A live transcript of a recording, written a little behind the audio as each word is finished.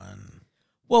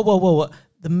Whoa.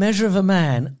 The measure of a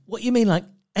man. What you mean, like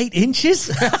 8 inches?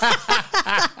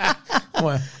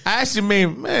 Well, I actually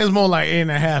mean, it's more like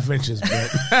 8.5 inches.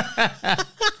 But,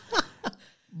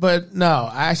 but no,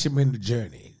 I actually mean the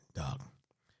journey, dog.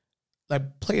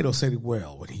 Like Plato said it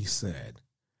well when he said,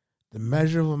 the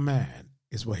measure of a man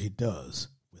is what he does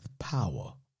with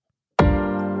power.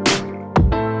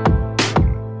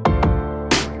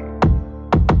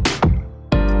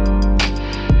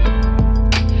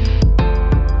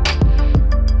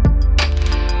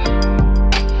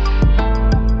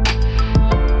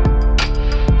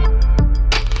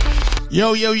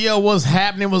 Yo, what's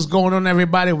happening? What's going on,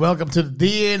 everybody? Welcome to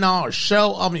the DNR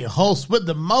show. I'm your host with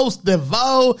the most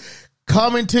devout,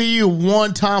 coming to you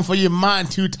 1 time for your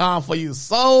mind, 2 time for your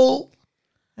soul.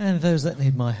 And those that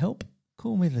need my help,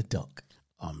 call me the doc.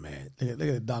 Oh, man. Look at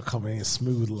the doc coming in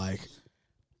smooth like,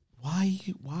 why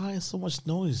is so much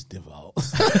noise, devout?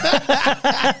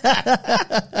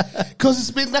 Because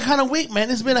it's been that kind of week, man.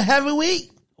 It's been a heavy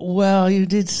week. Well, you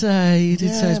did say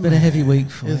it's been a heavy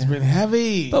week for you. It's been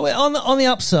heavy. But on the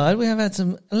upside, we have had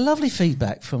some lovely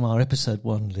feedback from our episode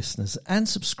 1 listeners and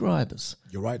subscribers.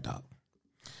 You're right, Doc.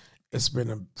 It's been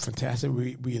a fantastic.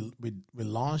 We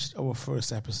launched our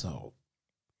first episode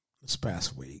this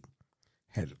past week.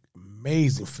 Had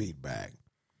amazing feedback.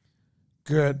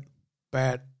 Good,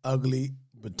 bad, ugly.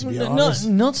 But to be honest,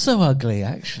 not so ugly,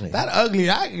 actually. That ugly,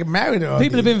 I can marry the ugly.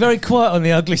 People have been very quiet on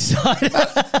the ugly side.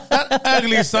 That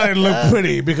ugly side looked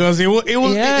pretty because it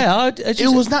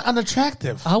was not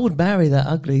unattractive. I would marry that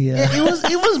ugly. It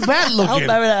was bad looking. I'll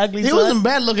marry that ugly. It wasn't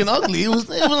bad looking ugly. It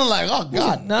wasn't like, oh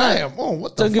God, damn, oh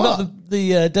what the Don't fuck? give up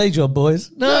the day job,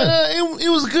 boys. No, it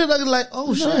was good. I was like,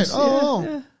 oh shit, nice,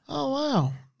 oh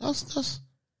wow, that's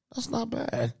not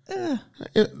bad. Yeah.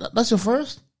 That's your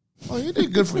first. Oh, you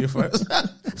did good for your first.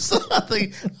 So I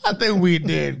think we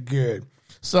did good.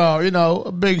 So,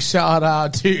 a big shout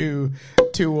out to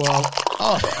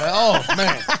oh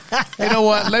man. You know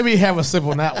what? Let me have a sip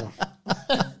on that one.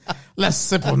 Let's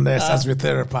sip on this as we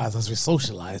therapize, as we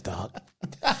socialize, dog.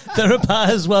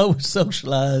 Therapize while we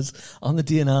socialize on the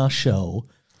DNR show.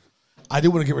 I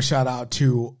do want to give a shout out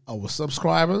to our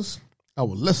subscribers, our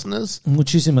listeners.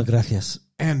 Muchísimas gracias.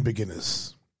 And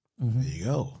beginners. Mm-hmm. There you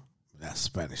go. That's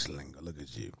Spanish lingo. Look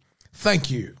at you.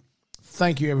 Thank you,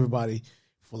 everybody,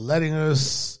 for lending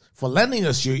us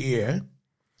your ear.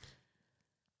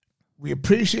 We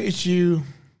appreciate you,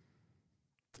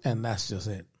 and that's just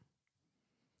it.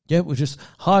 Yeah, we just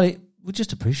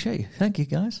appreciate you. Thank you,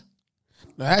 guys.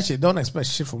 No, actually, don't expect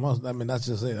shit from us. I mean, that's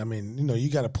just it. I mean,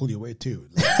 you got to pull your weight too.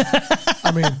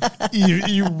 I mean,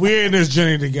 we're in this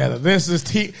journey together. This is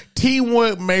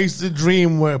teamwork makes the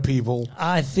dream work, people.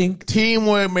 I think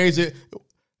teamwork makes it.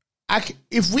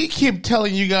 If we keep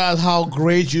telling you guys how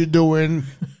great you're doing,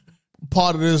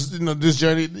 part of this, this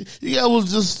journey, you guys will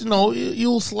just,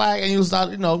 you'll slack and you'll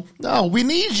start, no, we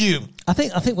need you. I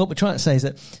think what we're trying to say is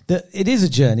that it is a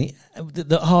journey.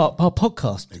 That our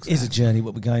podcast is a journey.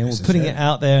 What we're going, we're putting it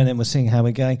out there, and then we're seeing how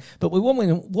we're going. But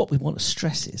what we want to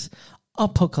stress is our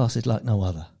podcast is like no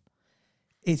other.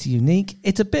 It's unique.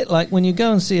 It's a bit like when you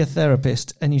go and see a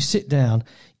therapist and you sit down,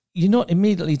 you're not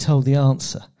immediately told the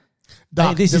answer.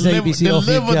 Doc, hey, this is ABC.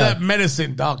 Deliver that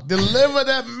medicine, Doc. Deliver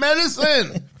that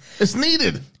medicine. It's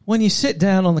needed. When you sit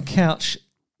down on the couch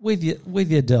with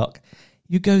your doc,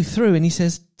 you go through and he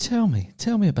says, Tell me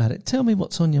about it. Tell me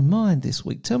what's on your mind this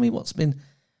week. Tell me what's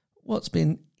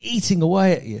been eating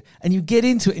away at you. And you get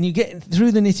into it and you get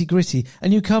through the nitty gritty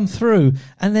and you come through,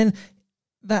 and then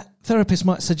that therapist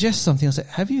might suggest something. I'll say,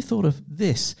 have you thought of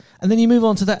this? And then you move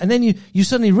on to that. And then you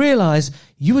suddenly realize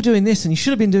you were doing this and you should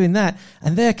have been doing that.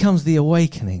 And there comes the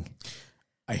awakening.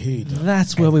 I hear you.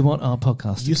 That's where we want our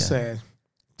podcast to go. You said,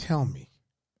 tell me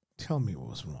what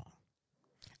was wrong.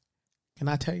 Can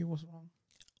I tell you what's wrong?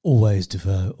 Always,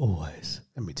 DeVoe, always.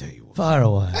 Let me tell you what's Fire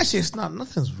wrong. away. Actually,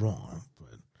 nothing's wrong,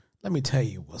 but let me tell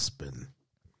you what's been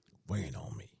weighing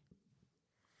on me.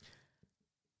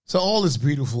 So all this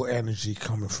beautiful energy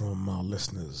coming from our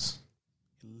listeners,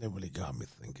 it literally got me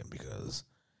thinking, because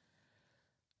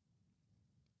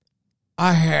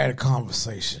I had a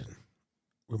conversation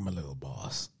with my little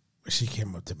boss where she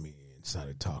came up to me and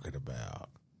started talking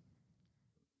about,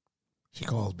 she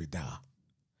calls me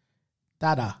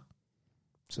Dada.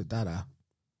 So Dada,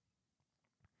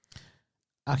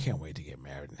 I can't wait to get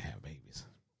married and have babies.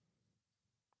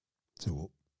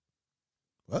 So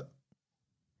what?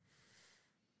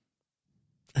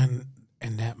 And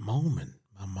in that moment,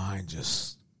 my mind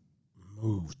just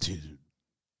moved to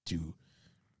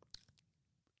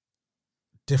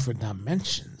different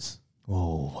dimensions.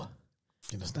 Whoa.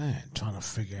 You understand? Trying to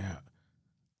figure out.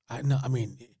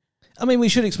 I mean, we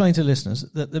should explain to listeners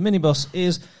that the mini boss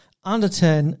is under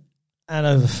 10 and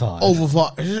over 5. Over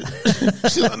 5.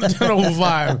 She's under 10, over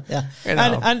 5. Yeah. You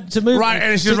know. And to move right,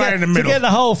 and she's right in the middle. To get the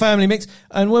whole family mix.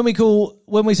 And when we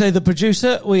say the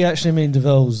producer, we actually mean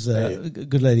DeVoe's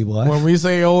good lady wife. When we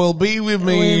say OLB, we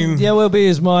mean... Yeah, OLB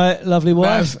is my lovely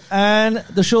wife. And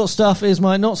the short stuff is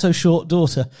my not so short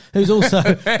daughter, who's also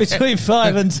between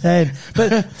 5 and 10.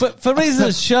 But for reasons of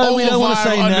the show, we don't want to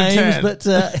say names. 10. But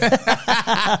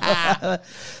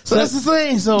so that's the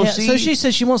thing. So she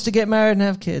says she wants to get married and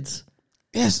have kids.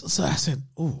 Yes, so I said,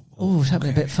 "Oh, it's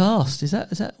happening a bit fast." Is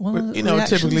that one of the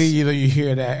reactions? Typically, you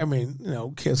hear that. I mean,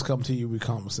 kids come to you with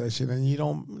conversation, and you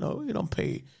don't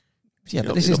pay. Yeah,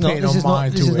 but this is not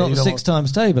the 6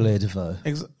 times table here, Defoe.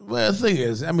 Well, the thing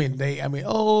is,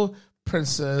 oh,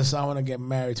 princess, I want to get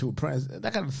married to a prince,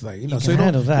 that kind of thing. So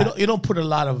you don't put a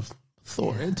lot of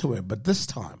thought into it. But this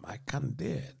time, I kind of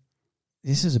did.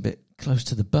 This is a bit close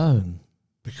to the bone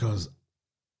because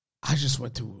I just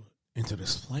went into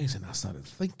this place and I started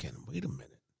thinking, wait a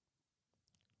minute.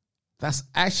 That's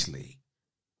actually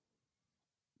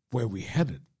where we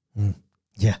headed. Mm.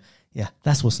 Yeah.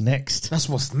 That's what's next.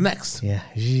 Yeah.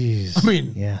 Jeez.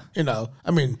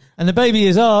 And the baby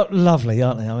is lovely,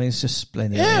 aren't they? I mean, it's just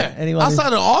splendid. Yeah.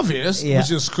 Outside of obvious,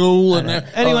 which is school and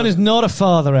anyone who's not a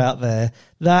father out there,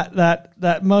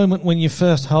 that moment when you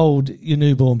first hold your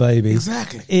newborn baby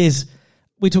is.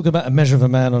 We talk about A Measure of a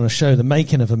Man on a show, the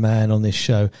making of a man on this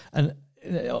show, and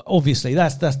obviously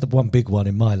that's the one big one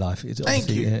in my life. Thank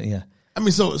you. Yeah. I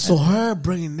mean, so her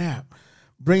bringing up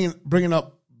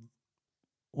that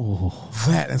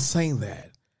and saying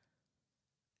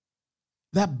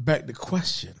that begged the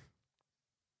question.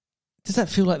 Does that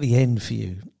feel like the end for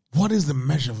you? What is the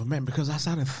measure of a man? Because I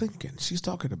started thinking, she's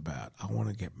talking about, I want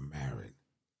to get married,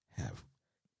 have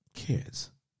kids.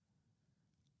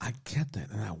 I get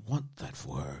that, and I want that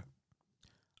for her.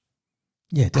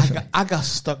 Yeah, definitely. I got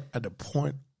stuck at the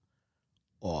point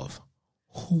of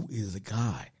who is the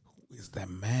guy? Who is that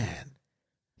man?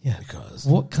 Yeah. Because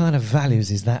what kind of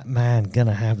values is that man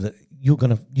gonna have that you're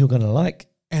gonna like?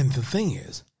 And the thing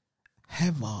is,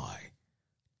 have I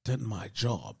done my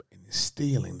job in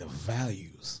instilling the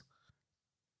values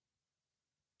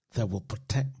that will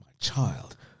protect my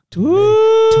child? To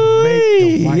make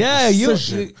the right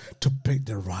decision, to pick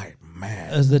the right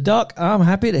man. As the doc, I'm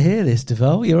happy to hear this,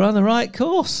 DeVoe. You're on the right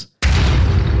course.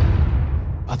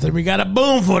 I think we got a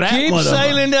boom for that. Keep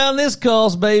sailing down this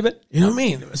course, baby. You know what I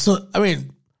mean? So,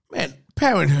 man,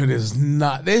 parenthood is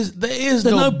not. There is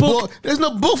no book. There's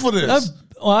no book for this.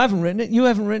 I haven't written it. You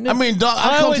haven't written it. I mean, doc,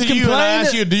 I come to you and I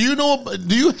ask you, do you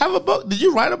have a book? Did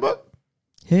you write a book?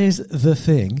 Here's the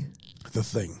thing.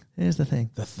 Here's the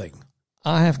thing.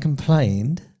 I have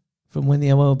complained from when the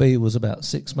OLB was about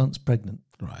 6 months pregnant,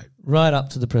 right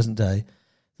up to the present day,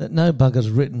 that no bugger's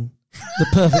written the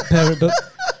perfect parent book.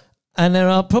 And there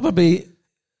are probably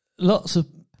lots of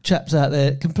chaps out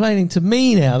there complaining to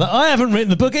me now that I haven't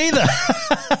written the book either.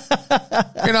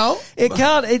 It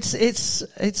can't. It's.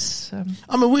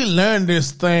 I mean, we learn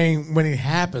this thing when it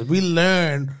happens. You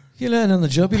learn on the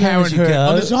job. You learn as you go.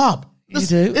 On the job. You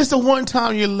do. It's the one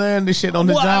time you learn this shit on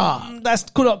the job.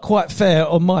 That's not quite fair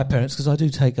on my parents because I do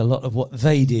take a lot of what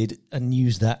they did and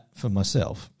use that for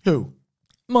myself. Who?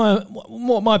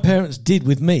 What my parents did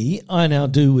with me, I now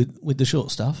do with the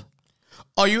short stuff.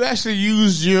 Oh, you actually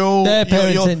use your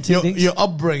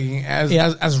upbringing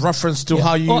as reference to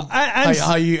how you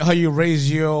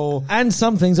raise your... And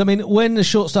some things, I mean, when the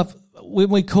short stuff... When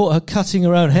we caught her cutting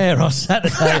her own hair on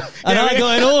Saturday, and I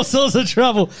got in all sorts of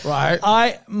trouble.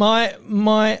 Right.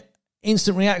 My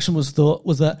instant reaction was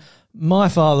that my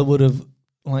father would have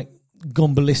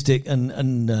gone ballistic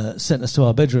and sent us to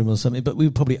our bedroom or something. But we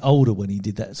were probably older when he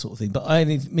did that sort of thing. But I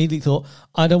immediately thought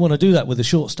I don't want to do that with the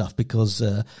short stuff because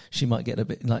she might get a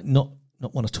bit not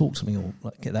want to talk to me or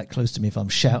get that close to me if I'm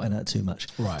shouting at too much.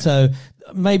 Right. So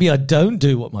maybe I don't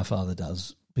do what my father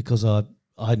does because I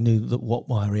knew that what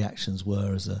my reactions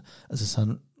were as a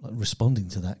son, responding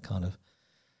to that kind of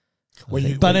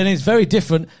thing. But then it's very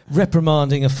different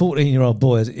reprimanding a 14-year-old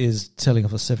boy as it is telling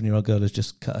off a 7-year-old girl who's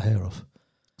just cut her hair off.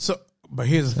 So, but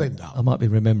here's the thing, though. I might be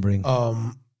remembering.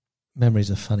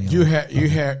 Memories are funny. You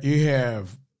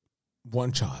have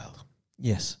one child.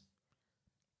 Yes.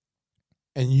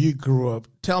 And you grew up.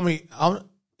 Tell me, I want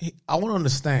to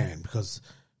understand because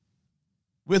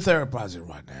we're therapizing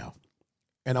right now.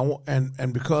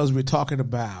 And because we're talking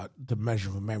about the measure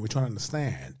of a man, we're trying to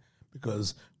understand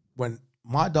because when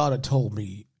my daughter told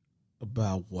me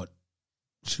about what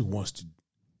she wants to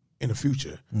in the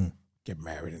future, get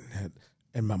married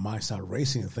and my mind started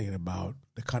racing and thinking about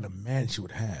the kind of man she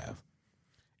would have.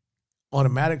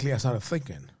 Automatically, I started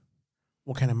thinking,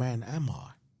 what kind of man am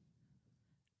I?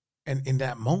 And in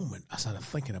that moment, I started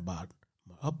thinking about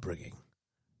my upbringing,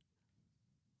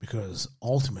 because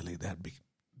ultimately that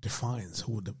defines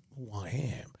who I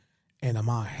am. And am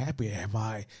I happy?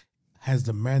 Has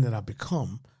the man that I've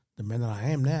become, the man that I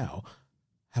am now,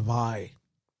 have I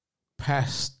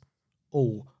passed?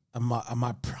 Am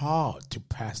I proud to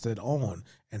pass that on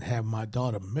and have my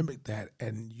daughter mimic that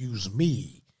and use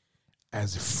me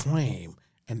as a frame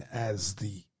and as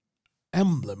the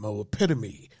emblem or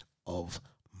epitome of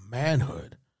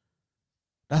manhood?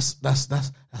 That's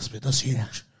huge. Yeah.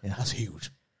 That's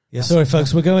huge. Yeah, sorry,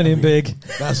 folks, we're going in big.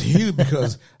 That's huge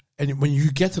because, and when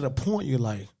you get to the point, you're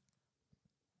like,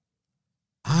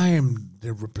 I am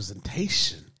the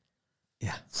representation,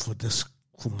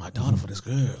 for my daughter, for this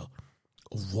girl,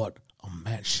 of what a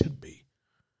man should be.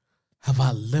 Have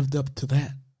I lived up to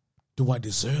that? Do I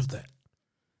deserve that?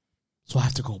 So I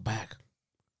have to go back,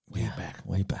 way back.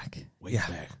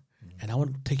 And I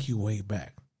want to take you way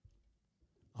back.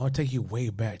 I want to take you way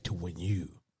back to when you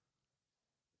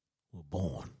were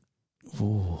born.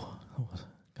 Ooh,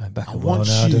 going back I a while want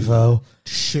now, you DeVoe.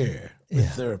 to share with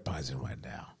therapizing right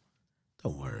now.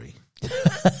 Don't worry.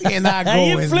 We're not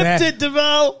going You flipped it,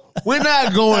 DeVoe. We're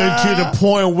not going to the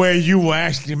point where you were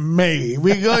actually made.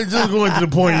 We're just going to the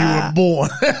point you were born.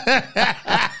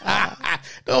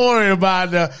 Don't worry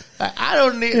about that. I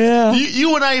don't need. Yeah.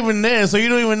 You were not even there, so you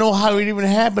don't even know how it even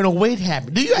happened or when it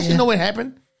happened. Do you actually know what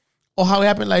happened or how it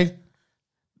happened? Like,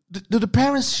 do the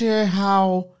parents share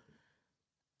how?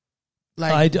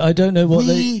 Like, I don't know what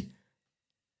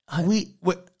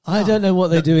I don't know what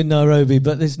they do in Nairobi,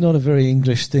 but it's not a very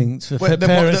English thing for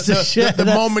parents to share the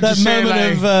moment that you share,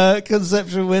 moment of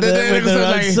conception with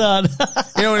their own son.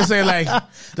 You know what I'm saying? Like,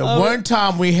 the one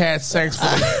time we had sex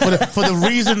for the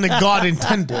reason that God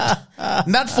intended,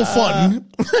 not for fun,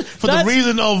 for the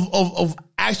reason of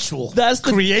actual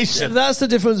creation. That's the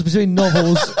difference between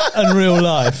novels and real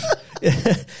life.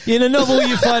 In a novel,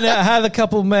 you find out how the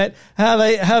couple met, how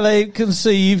they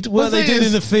conceived, what they did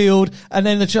in the field, and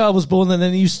then the child was born, and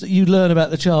then you learn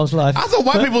about the child's life. I thought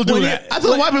white people do that. I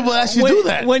thought white people actually do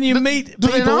that. When you meet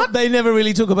people, they never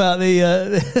really talk about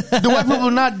the. Do white people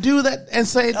not do that and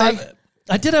say like?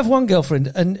 I did have one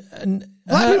girlfriend, and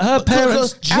her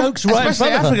parents joked right in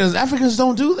front of her. Africans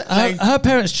don't do that. Her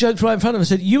parents joked right in front of her and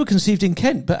said, "You were conceived in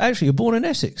Kent, but actually you're born in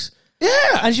Essex."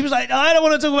 Yeah. And she was like, I don't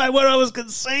want to talk about where I was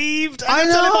conceived. I'm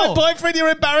telling my boyfriend, you're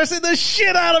embarrassing the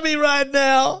shit out of me right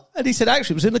now. And he said,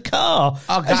 actually, it was in the car.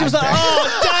 Oh, and she was like,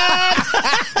 Dad.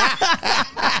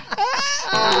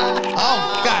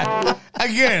 Oh, God.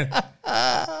 Again.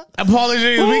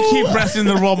 Apologies. We keep pressing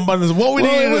the wrong buttons. What we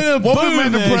needed, what we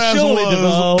meant to press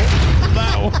was...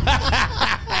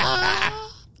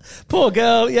 Poor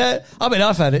girl, yeah. I mean,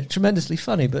 I found it tremendously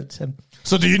funny, but...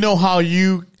 So do you know how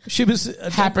you... She was...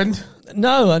 happened?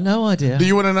 No, I had no idea. Do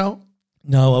you want to know?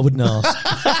 No, I wouldn't ask.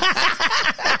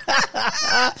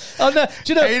 Oh, no. Do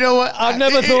you know? Hey, you know what? I've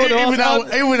never thought to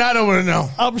ask. Even I don't want to know.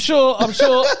 I'm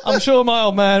sure my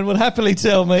old man would happily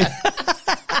tell me.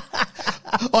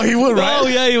 Oh, he would, right? Oh,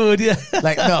 yeah, he would, yeah.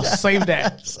 Like, no, save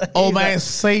that. Old man,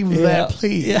 save that,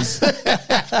 please. Yeah.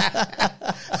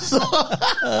 So,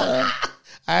 I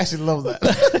actually love that.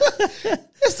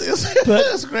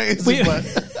 It's crazy.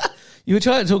 You were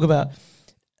trying to talk about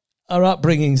our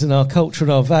upbringings and our culture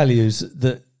and our values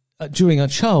that during our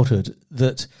childhood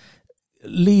that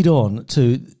lead on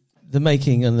to the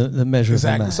making and the measure of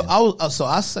a man. So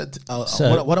I said,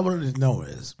 what I wanted to know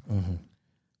is,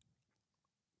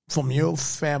 from your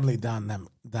family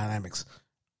dynamics,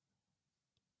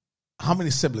 how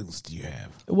many siblings do you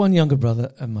have? One younger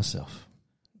brother and myself.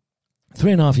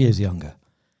 3.5 years younger.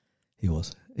 He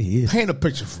is. Paint a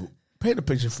picture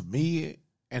for me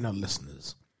and our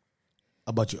listeners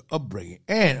about your upbringing.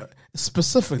 And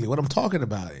specifically, what I'm talking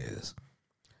about is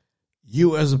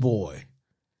you as a boy,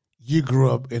 you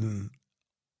grew up in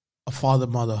a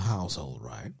father-mother household,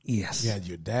 right? Yes. You had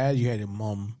your dad, you had your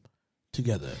mom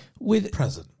together,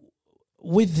 present.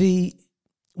 Within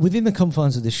the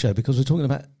confines of this show, because we're talking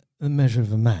about the measure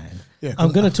of a man,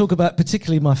 I'm going to talk about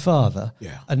particularly my father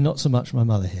and not so much my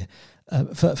mother here.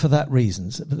 For that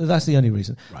reasons, but that's the only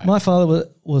reason. Right. My father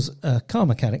was a car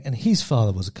mechanic, and his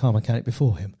father was a car mechanic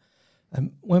before him.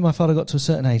 And when my father got to a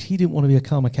certain age, he didn't want to be a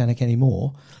car mechanic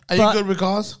anymore. Are you good with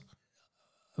cars?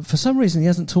 For some reason, he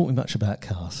hasn't taught me much about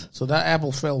cars. So that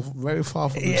apple fell very far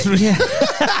from the tree. Yeah.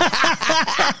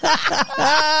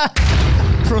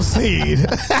 Proceed.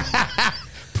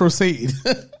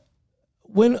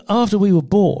 After we were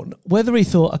born, whether he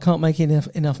thought I can't make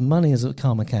enough money as a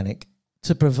car mechanic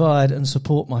to provide and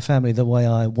support my family the way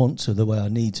I want to, the way I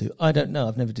need to. I don't know.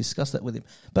 I've never discussed that with him.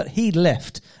 But he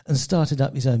left and started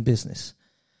up his own business.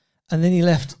 And then he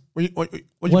left.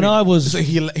 When I was, so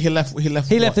he left. He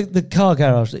left the car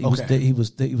garage that he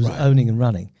was right. owning and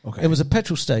running. Okay. It was a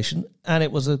petrol station, and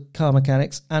it was a car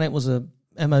mechanics, and it was a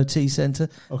MOT centre,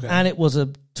 and it was a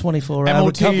 24-hour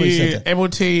recovery centre.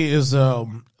 MOT is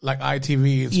like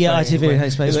ITV. In Spain, ITV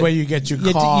in Spain. It's where you get your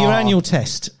car, your annual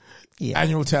test. Yeah.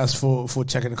 Annual test for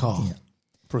checking the car. Yeah.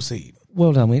 Proceed.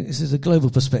 Well done. This is a global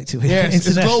perspective. Yes,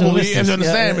 it's global. You have to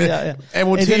understand.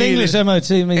 MOT it's an English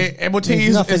MOT. MOT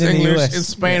is English. In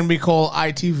Spain, we call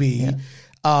ITV.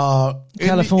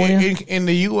 California. In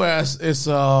the US, it's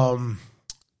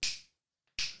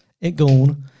it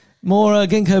gone. More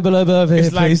ginkgo biloba over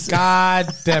here, like, please. God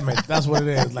damn it. That's what it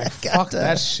is. Like, fuck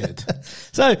that shit.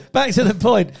 So, back to the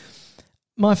point.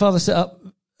 My father set up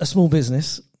a small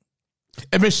business.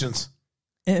 Emissions.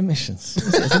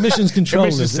 It's emissions control.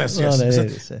 Emissions test,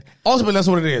 yes. Ultimately, that's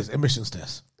what it is. Emissions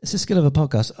test. It's a skill of a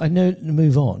podcast. I know to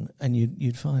move on, and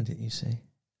you'd find it, you see.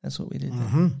 That's what we did.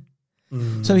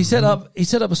 So he set up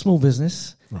a small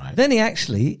business. Right. Then he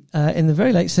actually, in the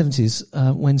very late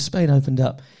 70s, when Spain opened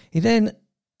up, he then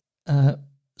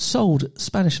sold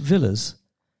Spanish villas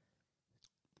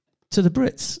to the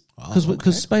Brits.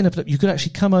 Because Spain opened up, you could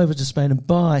actually come over to Spain and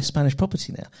buy Spanish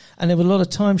property now, and there were a lot of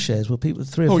timeshares where people,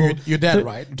 three or four. Your dad,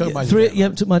 right? You're talking about your dad,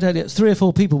 right? Yeah, my dad. Yeah, 3 or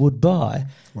 4 people would buy,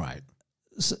 right,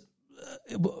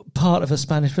 part of a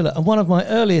Spanish villa. And one of my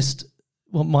earliest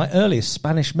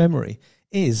Spanish memory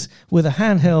is with a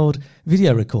handheld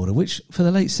video recorder, which for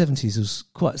the late 70s was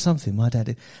quite something. My dad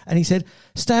did, and he said,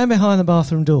 "Stand behind the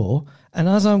bathroom door." And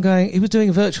as I'm going, he was doing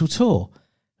a virtual tour.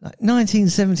 Like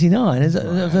 1979,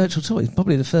 a virtual tour. He's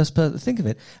probably the first person to think of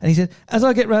it. And he said, as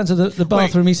I get round to the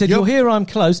bathroom, he said, "You're here, I'm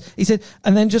close." He said,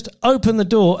 and then just open the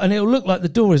door, and it'll look like the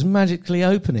door is magically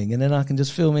opening, and then I can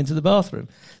just film into the bathroom.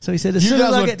 So he said, as soon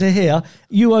as I get to here,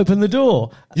 you open the door.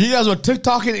 You guys were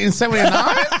TikToking in 79?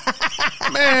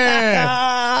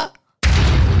 Man.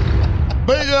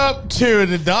 Big up to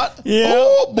the dot. Yeah.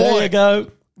 Oh, boy. There you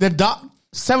go. The dot.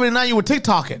 79, you were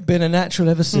TikToking. Been a natural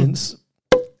ever since.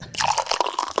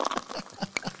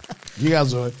 You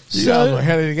guys were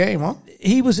ahead of the game, huh?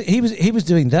 He was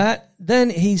doing that.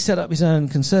 Then he set up his own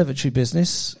conservatory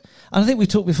business. And I think we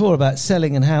talked before about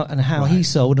selling and how right. He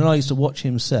sold, and I used to watch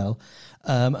him sell.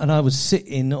 And I would sit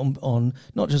in on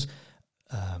not just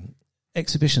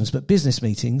exhibitions, but business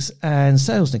meetings and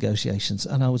sales negotiations.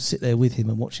 And I would sit there with him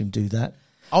and watch him do that.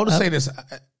 I want to say this.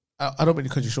 I don't mean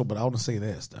to cut you short, but I want to say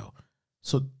this, though.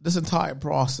 So this entire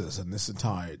process and this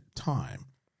entire time,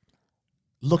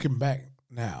 looking back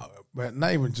now, but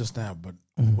not even just now, but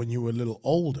when you were a little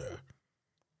older,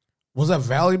 was that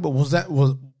valuable?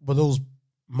 Were those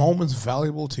moments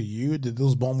valuable to you? Did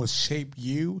those moments shape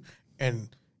you and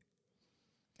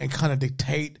kind of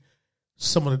dictate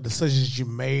some of the decisions you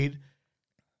made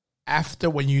after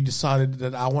when you decided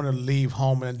that I want to leave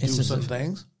home and do some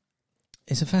things?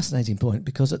 It's a fascinating point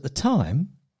because at the time,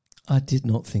 I did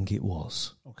not think it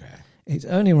was. Okay. It's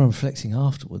only when reflecting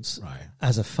afterwards, right,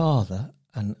 as a father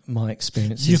and my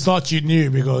experiences. You thought you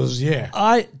knew because,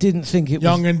 I didn't think it was...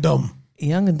 Young and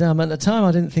dumb. At the time,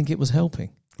 I didn't think it was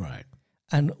helping. Right.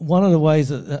 And one of the ways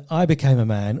that I became a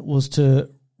man was to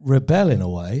rebel in a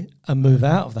way and move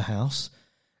out of the house,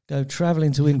 go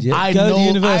traveling to India, go to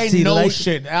university. I know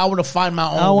shit. I want to find my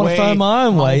own way. I want to find my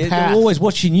own way. Path. Always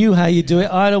watching you how you do it.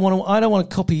 I don't want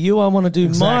to copy you. I want to do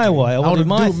my way. I want to do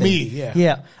my thing. Me.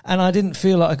 Yeah. And I didn't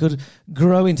feel like I could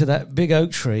grow into that big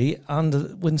oak tree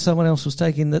when someone else was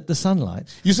taking the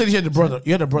sunlight. You said you had a brother.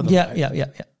 You had a brother. Yeah, right? yeah.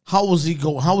 How was he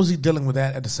going? How was he dealing with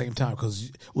that at the same time?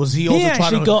 Because was he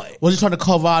trying to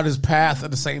carve out his path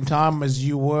at the same time as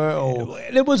you were? Or?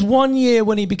 There was one year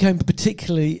when he became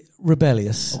particularly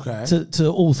rebellious to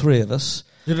all three of us.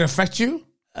 Did it affect you?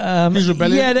 His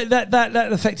rebellion? Yeah,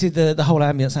 that affected the whole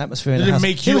atmosphere in the house. Did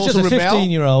it make you also rebel? He was just a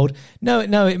 15-year-old.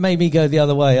 No, it made me go the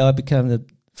other way.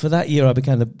 For that year, I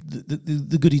became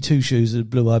the goody two-shoes, the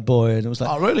blue-eyed boy, and it was like,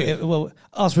 oh, really?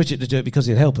 Ask Richard to do it because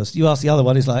he'd help us. You ask the other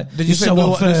one, he's like, did you say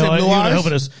blue eyes?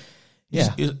 Helping us. Yeah.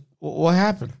 What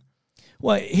happened?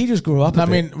 Well, he just grew up.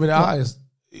 With eyes.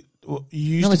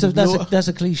 That's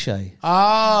a cliche.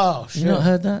 Oh, shit. You not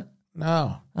heard that?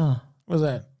 No. Oh, what's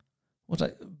that? What's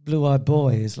like blue-eyed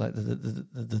boy is like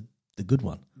the good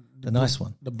one, the nice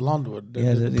one, the blonde one,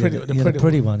 the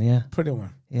pretty one, yeah, pretty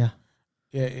one, yeah.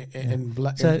 Yeah, in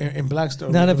black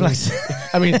Blackstone. No, Blackstone.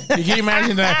 I mean, can you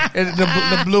imagine that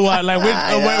the blue eye? Like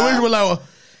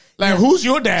who's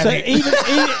your daddy? So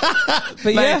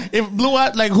but if blue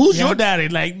eye, who's your daddy?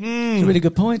 Like, it's a really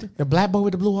good point. The black boy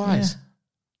with the blue eyes.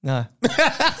 No. So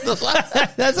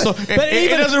it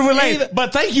doesn't relate.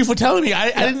 But thank you for telling me.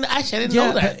 I didn't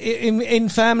know that. In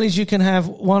families, you can have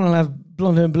one will have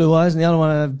blonde hair and blue eyes, and the other one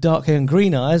will have dark hair and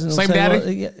green eyes. And Same say,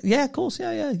 daddy? well, yeah, of course.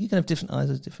 Yeah. You can have different eyes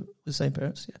with the same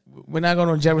parents. Yeah. We're not going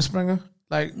to Jerry Springer?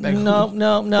 Like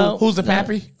No. Who's the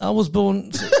pappy? I wasn't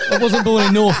born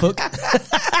in Norfolk.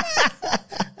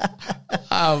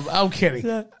 I'm kidding.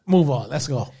 Yeah. Move on. Let's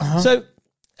go. So,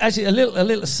 actually, a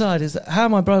little aside is that how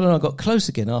my brother and I got close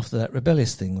again after that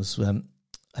rebellious thing was,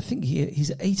 I think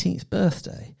his 18th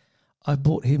birthday, I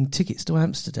bought him tickets to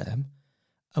Amsterdam,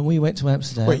 and we went to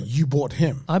Amsterdam. Wait, you bought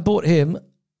him? I bought him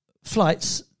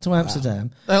flights to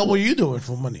Amsterdam. Wow. The hell were you doing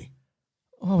for money?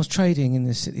 I was trading in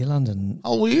the city of London.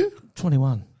 How old were you?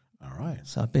 21. All right.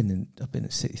 So I've been in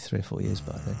the city 3 or 4 years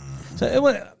by then. So it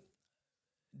went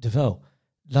DeVoe,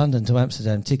 London to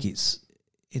Amsterdam tickets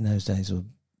in those days were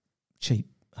cheap.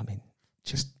 I mean,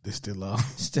 they still are.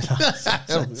 Still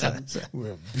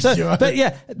are. But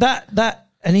yeah, that,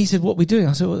 and he said, "What are we doing?"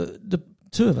 I said, "Well, the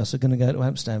two of us are going to go to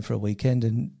Amsterdam for a weekend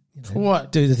and for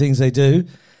what? Do the things they do,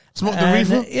 smoke the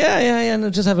reefer, yeah,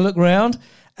 and just have a look around."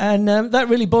 And that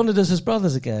really bonded us as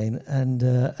brothers again,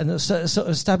 and sort of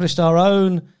established our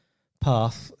own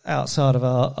path outside of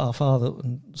our father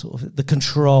and sort of the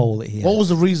control that he had. What was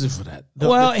the reason for that?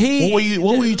 What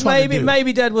were you trying to do?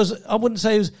 Maybe Dad was, I wouldn't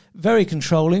say he was very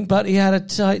controlling, but he had a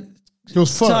tight... He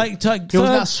was firm. He was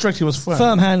not strict, he was firm.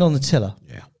 Firm hand on the tiller.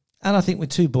 Yeah. And I think with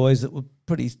two boys that were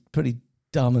pretty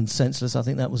dumb and senseless, I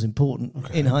think that was important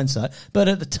in hindsight. But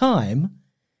at the time,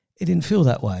 it didn't feel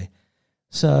that way.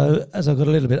 So as I got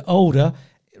a little bit older,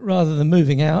 rather than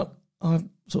moving out, I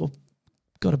sort of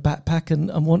got a backpack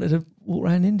and wanted to walk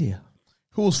around India.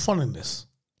 Who was funding this?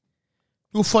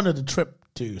 Who funded the trip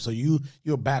to you? So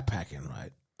you're backpacking,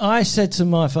 right? I said to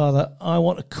my father, I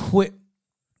want to quit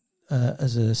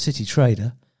as a city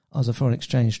trader. I was a foreign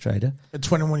exchange trader. At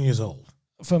 21 years old?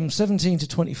 From 17 to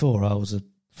 24, I was a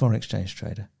foreign exchange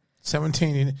trader.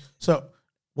 17. So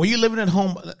were you living at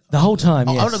home? The whole time,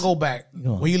 yes. I'm going to go back.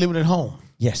 Were you living at home?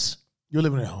 Yes. You were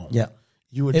living at home? Yeah.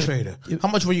 You were a trader. How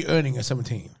much were you earning at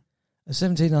 17? At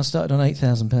 17, I started on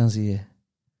 £8,000 a year.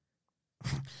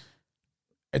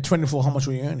 At 24, how much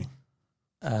were you earning?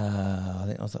 I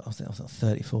think I was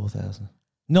 34,000.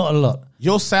 Not a lot.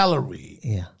 Your salary,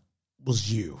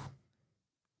 was you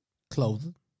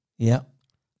clothing,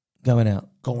 going out.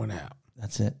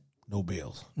 That's it. No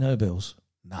bills.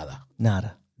 Nada.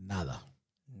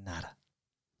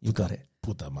 You got it.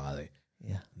 Puta madre.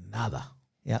 Yeah. Nada.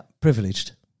 Yeah.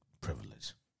 Privileged.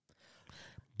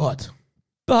 But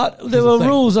there were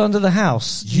rules under the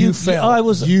house. You felt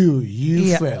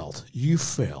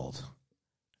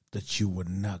that you were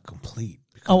not complete.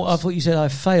 I thought you said I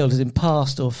failed as in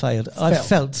past or failed. I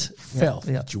felt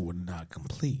that you were not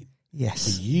complete. Yes.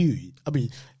 So you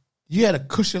had a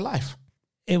cushy life.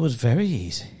 It was very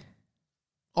easy.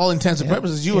 All intents and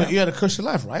purposes, you had a cushy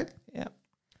life, right? Yeah.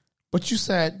 But you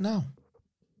said no.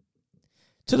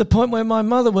 To the point where my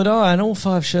mother would iron all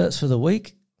 5 shirts for the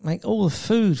week, make all the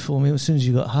food for me as soon as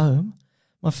you got home.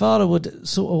 My father would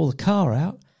sort all the car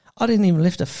out. I didn't even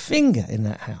lift a finger in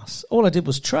that house. All I did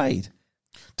was trade.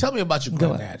 Tell me about your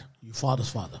granddad, your father's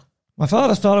father. My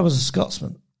father's father was a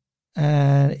Scotsman,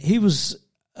 and he was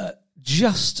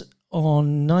just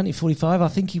on 1945. I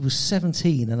think he was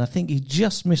 17, and I think he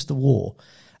just missed the war.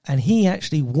 And he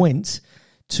actually went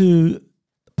to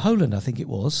Poland, I think it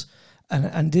was,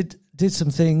 and did some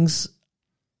things.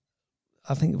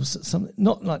 I think it was something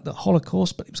not like the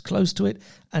Holocaust, but it was close to it.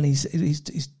 And he's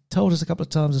told us a couple of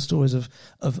times the stories of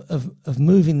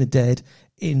moving the dead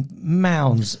in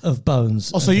mounds of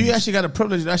bones. Oh, so you actually got a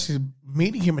privilege of actually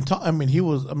meeting him and talk. I mean, he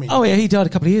was. Oh yeah, he died a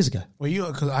couple of years ago. Well,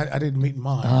 because I didn't meet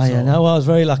mine. Oh yeah, no, I was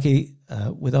very lucky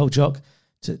with old Jock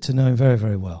to know him very,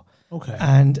 very well. Okay.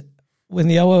 And when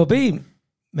the OLB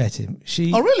met him,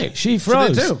 she really? She froze.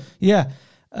 She did too? Yeah.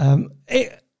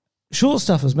 Short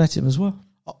Stuffers met him as well.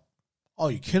 Oh,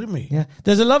 you kidding me? Yeah.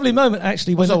 There's a lovely moment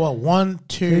actually. So what? 1,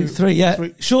 2, 3. Yeah.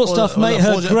 3. Short Stuff met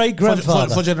her great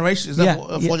grandfather. 4 generations. Is that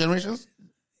 4 generations?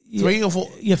 3 or 4?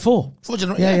 Yeah, 4. 4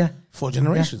 generations. Yeah. 4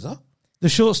 generations. Huh? The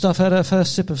Short Stuff had her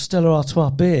first sip of Stella Artois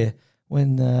beer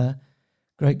when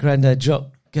great granddad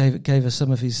Jock gave her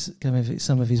some of his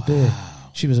beer.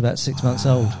 She was about 6 months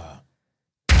old.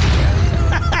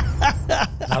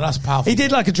 No, that's powerful. He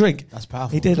did like a drink. That's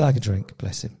powerful. He did like a drink.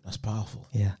 Bless him. That's powerful.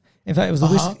 Yeah. In fact, it was the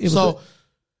whiskey.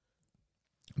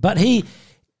 But I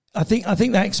think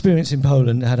that experience in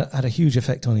Poland had a huge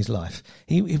effect on his life.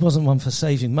 He wasn't one for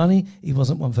saving money. He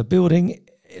wasn't one for building.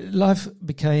 Life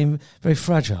became very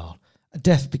fragile.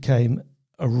 Death became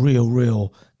a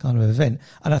real kind of event.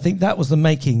 And I think that was the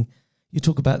making. You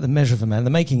talk about the measure of a man, the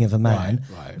making of a man.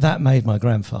 Right. That made my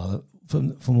grandfather,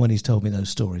 from when he's told me those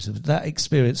stories. That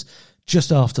experience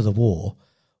just after the war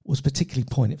was particularly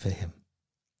poignant for him.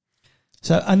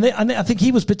 So, and I think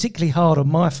he was particularly hard on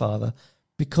my father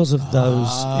because of those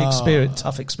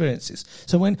tough experiences.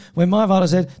 So when my father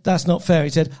said, "That's not fair," he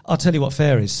said, "I'll tell you what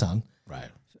fair is, son. Right.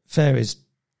 Fair is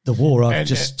the war I've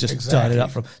just exactly. died it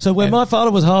up from." So when my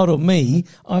father was hard on me,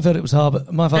 I felt it was hard,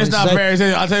 but my father It's not fair. He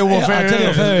said, I'll tell you what fair is. I'll tell you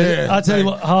what fair is. I'll tell you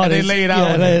what hard and is. they lay it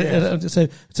out.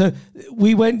 So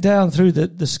we went down through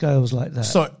the scales like that.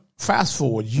 So fast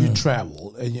forward, you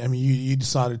traveled, and I mean, you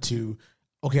decided to,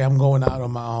 okay, I'm going out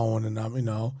on my own, and I'm,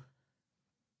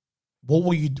 what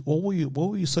were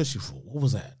you searching for? What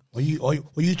was that? Were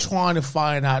you trying to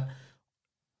find out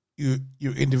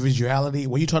your individuality?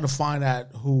 Were you trying to find out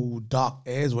who Doc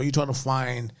is? Were you trying to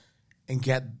find and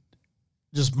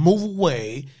just move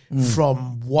away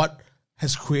from what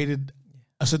has created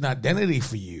a certain identity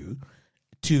for you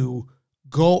to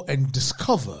go and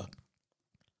discover?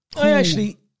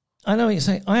 I know what you're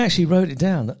saying. I actually wrote it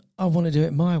down that I want to do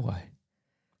it my way.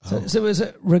 So it was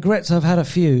regrets. I've had a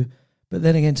few, but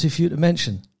then again, too few to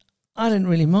mention. I didn't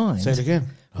really mind. Say it again.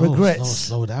 Regrets.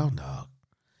 Slow down, dog.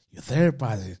 You're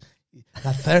therapizing.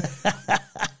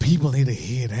 People need to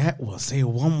hear that one. Say it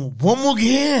one more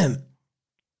again.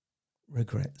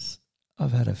 Regrets.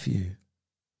 I've had a few,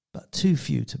 but too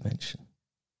few to mention.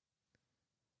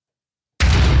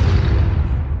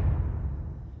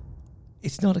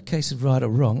 It's not a case of right or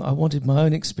wrong. I wanted my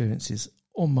own experiences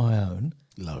on my own.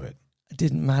 Love it. It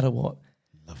didn't matter what.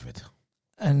 Love it.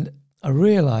 And I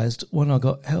realised when I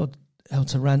got held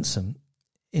to ransom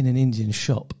in an Indian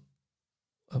shop,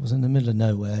 I was in the middle of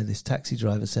nowhere. This taxi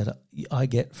driver said, "I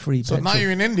get free petrol." So now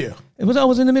you're in India. I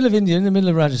was in the middle of India, in the middle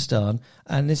of Rajasthan,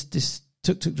 and this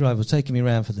tuk-tuk driver was taking me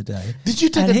around for the day. Did you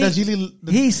take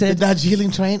the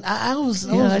Darjeeling train?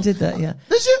 I did that, yeah.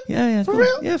 Did you? Yeah. For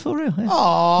real? Yeah, for real. Yeah.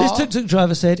 Aww. This tuk-tuk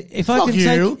driver said, if I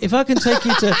can take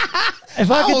you to... I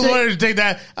was wanting to take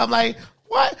that. I'm like,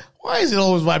 why is it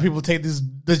always white people take these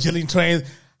Darjeeling trains?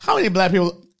 How many black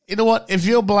people... You know what? If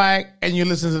you're black and you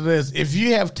listen to this, if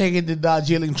you have taken the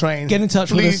Darjeeling train, get in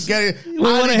touch with us. I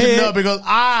need to know because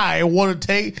I want to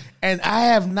take, and I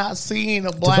have not seen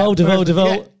a black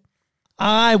person.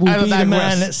 I will be the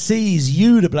man that sees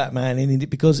you, the black man, in India,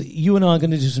 because you and I are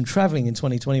going to do some traveling in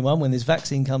 2021 when this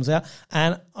vaccine comes out,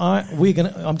 and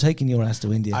I'm taking your ass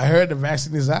to India. I heard the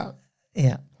vaccine is out.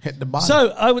 Yeah. Hit the bottom.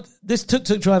 So this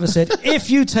tuk-tuk driver said, if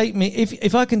you take me,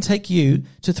 if I can take you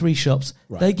to 3 shops,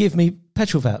 they give me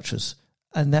petrol vouchers,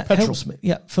 and that helps me,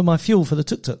 for my fuel for the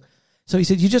tuk-tuk. So he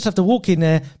said, you just have to walk in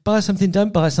there, buy something,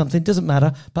 don't buy something, doesn't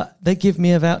matter, but they give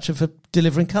me a voucher for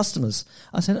delivering customers.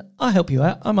 I said, I'll help you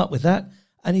out. I'm up with that.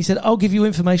 And he said, I'll give you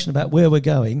information about where we're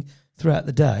going throughout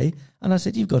the day. And I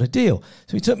said, you've got a deal.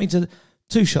 So he took me to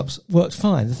 2 shops, worked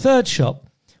fine. The 3rd shop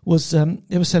was,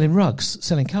 they were selling rugs,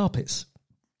 selling carpets.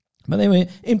 But they were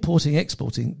importing,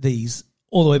 exporting these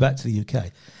all the way back to the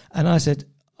UK. And I said,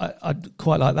 I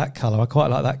quite like that colour. I quite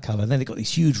like that colour. And then they got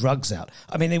these huge rugs out.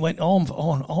 I mean, they went on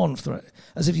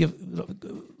as if you're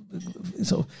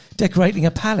sort of decorating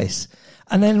a palace.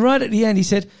 And then right at the end, he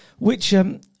said, which,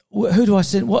 who do I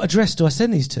send? What address do I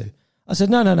send these to? I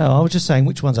said, no. I was just saying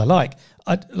which ones I like.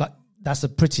 That's a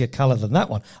prettier colour than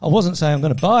that one. I wasn't saying I'm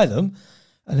going to buy them.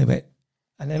 And they went,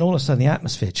 and then all of a sudden the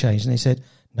atmosphere changed. And they said,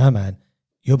 no, man,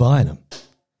 you're buying them.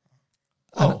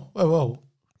 Whoa.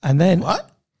 And then what?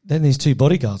 Then these 2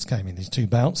 bodyguards came in, these 2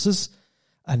 bouncers,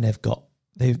 and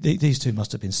these 2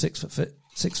 must have been 6'6",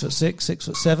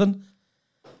 6'7",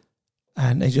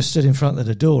 and they just stood in front of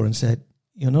the door and said,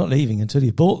 "You're not leaving until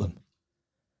you bought them."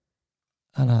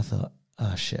 And I thought,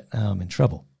 oh shit, now I'm in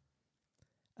trouble.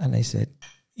 And they said,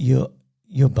 "You're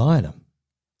buying them,"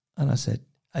 and I said,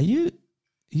 "Are you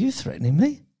threatening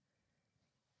me?"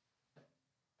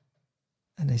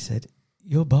 And they said,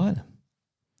 "You're buying them,"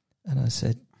 and I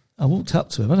said. I walked up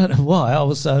to him. I don't know why. I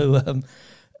was so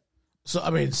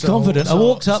confident. I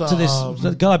walked up to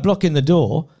the guy blocking the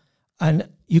door, and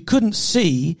you couldn't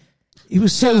see. He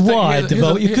was so wide,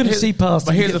 you couldn't see past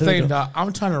him. But here's the thing, Doc.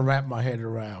 I'm trying to wrap my head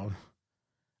around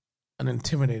an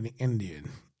intimidating Indian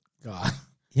guy.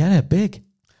 Yeah, they're big.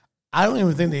 I don't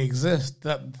even think they exist.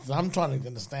 I'm trying to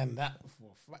understand that,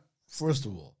 first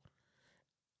of all.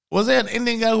 Was there an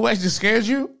Indian guy who actually scared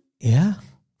you? Yeah.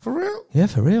 For real? Yeah,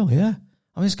 for real, yeah.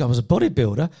 I mean, this guy was a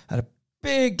bodybuilder, had a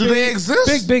they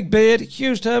exist? Big beard,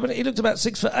 huge turban. He looked about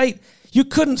 6'8". You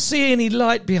couldn't see any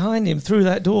light behind him through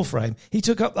that door frame. He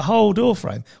took up the whole door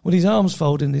frame with his arms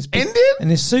folded and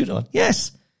his suit on.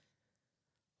 Yes.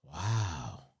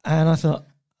 Wow. And I thought,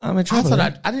 I'm in trouble.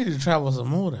 I thought I needed to travel some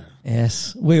more then.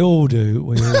 Yes, we all do.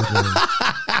 We all do.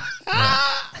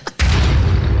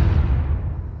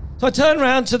 So I turned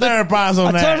around to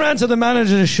the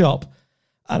manager of the shop,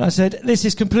 and I said, "This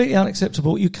is completely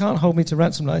unacceptable. You can't hold me to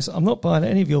ransom like this. I'm not buying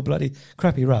any of your bloody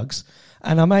crappy rugs."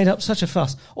 And I made up such a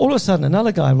fuss. All of a sudden,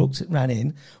 another guy ran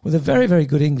in with a very, very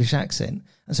good English accent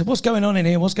and said, "What's going on in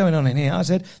here? What's going on in here?" I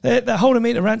said, "They're holding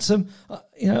me to ransom.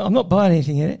 I'm not buying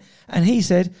anything in it." And he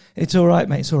said, "It's all right,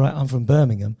 mate. It's all right. I'm from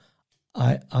Birmingham.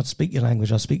 I speak your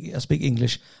language. I speak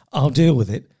English. I'll deal with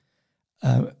it."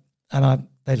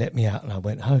 They let me out and I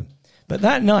went home. But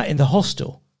that night in the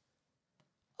hostel,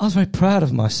 I was very proud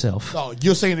of myself. Oh,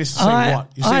 you're saying this to say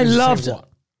what?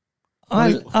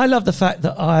 I loved the fact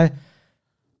that I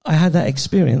had that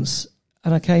experience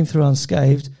and I came through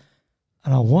unscathed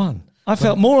and I won. I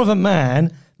felt more of a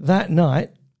man that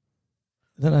night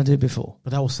than I did before.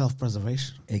 But that was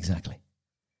self-preservation. Exactly.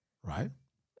 Right?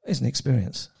 It's an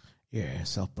experience. Yeah,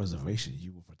 self-preservation.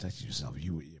 You were protecting yourself.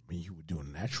 You were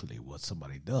doing naturally what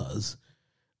somebody does.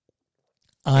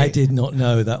 I did not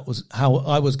know that was how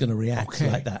I was going to react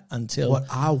like that until... What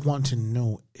I want to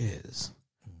know is,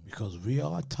 because we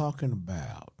are talking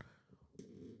about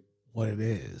what it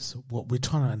is, what we're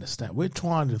trying to understand. We're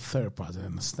trying to therapize and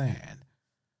understand.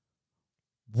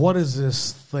 What is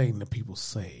this thing that people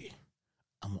say?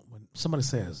 When somebody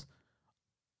says,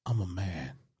 "I'm a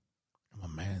man," I'm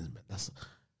a man.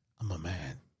 I'm a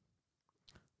man.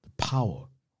 The power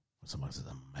when somebody says,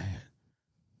 "I'm a man,"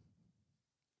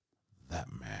 that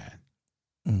man.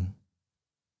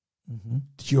 Mm-hmm.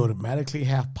 Do you automatically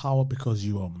have power because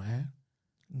you are a man?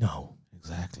 No.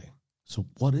 Exactly. So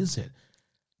what is it?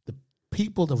 The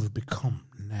people that we've become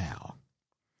now,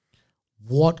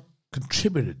 what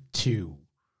contributed to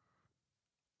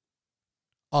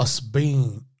us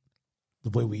being the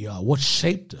way we are? What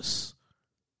shaped us?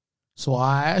 So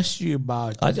I asked you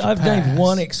about. I've named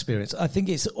one experience. I think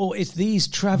it's these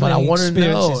traveling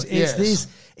experiences.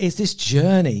 It's this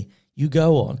journey you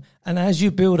go on, and as you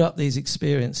build up these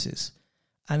experiences,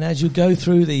 and as you go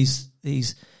through these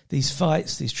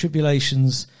fights, these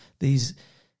tribulations, these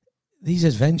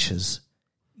adventures,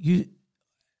 you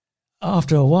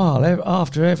after a while,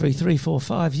 after every 3, 4,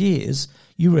 5 years,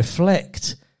 you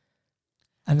reflect,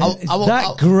 and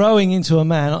growing into a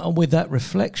man, and with that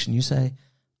reflection, you say,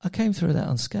 "I came through that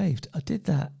unscathed. I did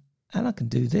that, and I can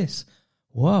do this."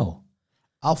 Whoa.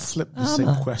 I'll flip the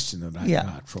same question that I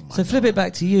got from my So flip it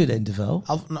back to you then, Deval.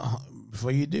 Before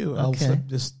you do, I'll flip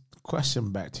this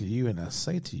question back to you, and I'll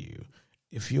say to you,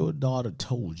 if your daughter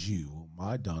told you, or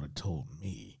my daughter told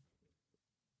me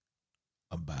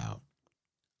about,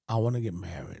 "I want to get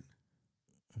married,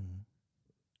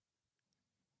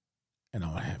 and I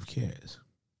want to have kids,"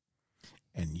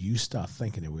 and you start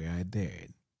thinking the way I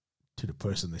did to the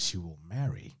person that she will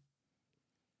marry,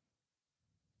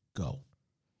 go.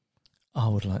 I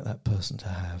would like that person to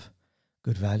have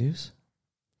good values,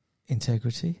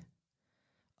 integrity.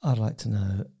 I'd like to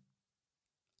know.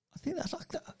 I think I'd like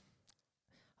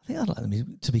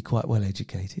them to be quite well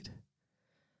educated.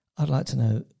 I'd like to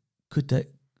know,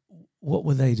 what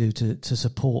would they do to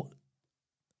support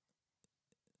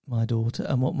my daughter,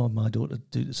 and what would my daughter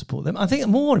do to support them? I think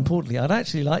more importantly, I'd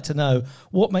actually like to know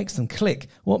what makes them click,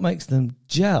 what makes them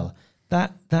gel.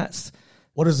 That's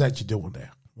what is that you're doing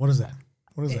there? What is that?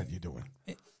 What is that you're doing?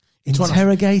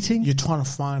 Interrogating. You're trying to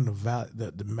find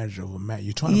the measure of a man.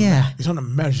 You're trying to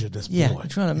measure this boy. Yeah, you're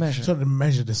trying to measure. You're trying to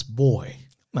measure this boy.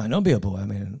 Might not be a boy. I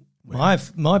mean, my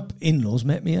in-laws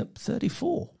met me at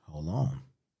 34. Hold on.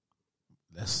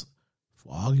 That's,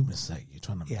 for argument's sake, you're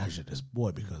trying to measure this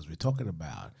boy, because we're talking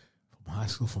about from high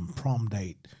school, from prom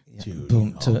date to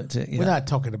boom, we're not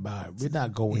talking about. We're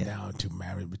not going down to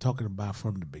marriage. We're talking about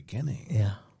from the beginning.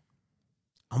 Yeah.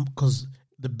 Because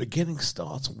the beginning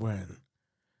starts when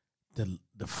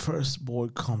the first boy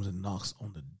comes and knocks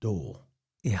on the door.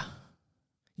 Yeah.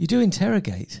 You do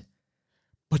interrogate.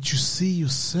 But you see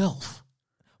yourself.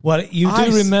 Well, you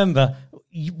do remember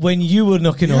when you were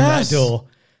knocking on that door,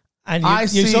 and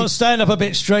you sort of stand up a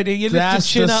bit straighter. You lift your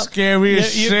chin up. That's the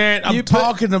scariest shit I'm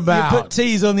talking about. You put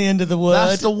T's on the end of the word.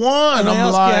 That's the one. And they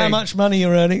ask you how much money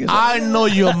you're earning. I know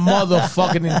your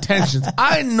motherfucking intentions.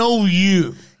 I know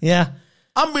you. Yeah.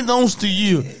 Unbeknownst to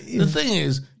you. The thing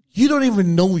is, you don't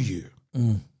even know you.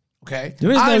 Okay?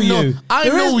 There is no you.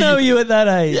 There is no you at that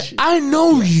age. Yeah, I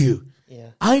know you.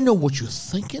 Yeah. I know what you're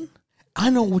thinking. I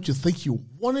know what you think you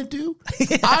want to do.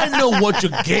 I know what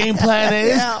your game plan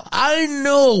is. Yeah. I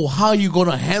know how you're going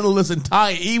to handle this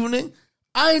entire evening.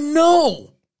 I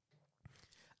know.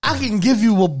 I can give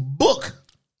you a book.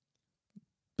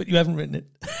 But you haven't written it.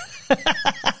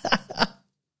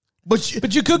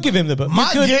 But you could give him the book.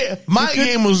 My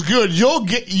game was good.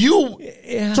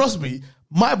 Trust me,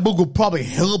 my book will probably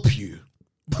help you.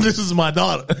 But this is my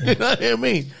daughter. You know what I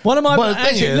mean?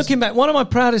 Looking back, one of my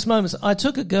proudest moments, I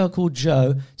took a girl called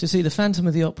Jo to see the Phantom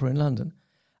of the Opera in London.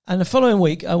 And the following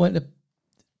week, I went to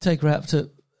take her out to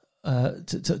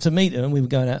meet her, and we were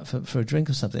going out for a drink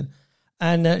or something.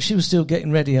 And she was still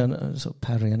getting ready on sort of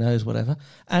powdering her nose, whatever.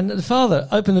 And the father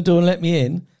opened the door and let me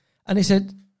in. And he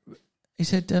said,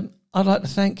 I'd like to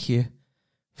thank you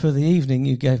for the evening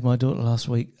you gave my daughter last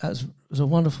week. It was a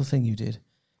wonderful thing you did.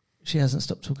 She hasn't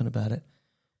stopped talking about it.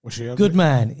 Was she ugly? Good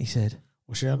man, he said.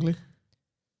 Was she ugly?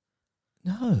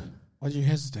 No. Why did you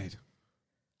hesitate?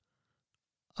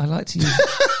 I like to use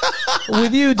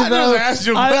with you. I just asked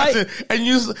you a question, and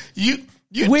you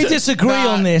we disagree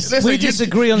on this. Listen, we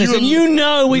disagree on this, and you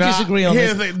know we disagree on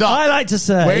this. I like to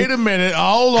say, wait a minute,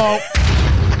 hold on.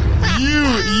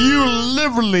 You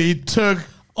literally took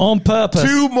on purpose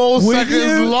 2 more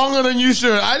seconds longer than you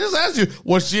should. I just asked you,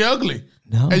 was she ugly?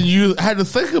 No, and you had to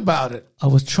think about it. I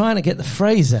was trying to get the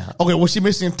phrase out. Okay, was she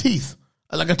missing teeth?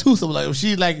 Like a tooth? Like was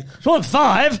she like? She want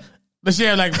 5? Does she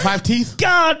have like 5 teeth?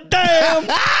 God damn!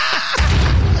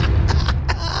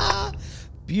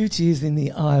 Beauty is in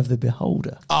the eye of the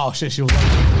beholder. Oh shit, she was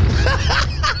like,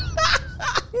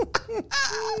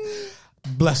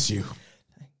 bless you.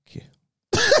 Thank you.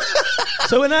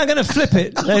 So we're now going to flip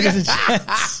it, ladies and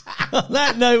gents. On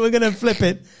that note, we're going to flip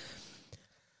it.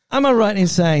 Am I right in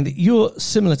saying that you're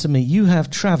similar to me? You have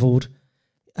travelled.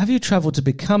 Have you travelled to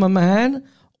become a man?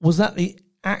 Was that the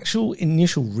actual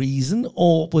initial reason,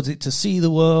 or was it to see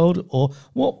the world, or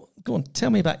what? Go on, tell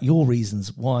me about your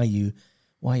reasons why you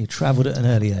travelled at an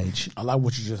early age. I like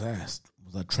what you just asked.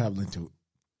 Was I traveling to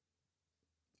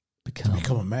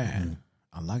become a man?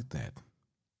 I like that.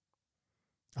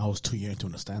 I was too young to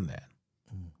understand that.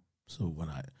 So when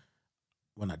I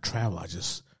travel, I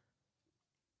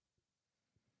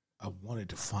wanted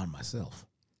to find myself.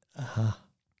 Uh-huh.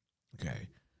 Okay.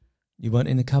 You weren't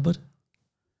in the cupboard?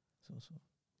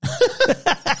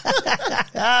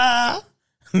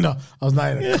 No, I was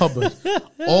not in a cupboard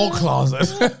or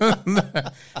closet.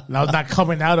 And I was not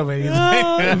coming out of anything.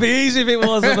 Oh, it'd be easy if it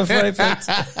was, I'm afraid.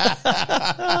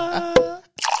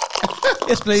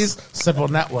 Yes, please. Simple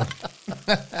network.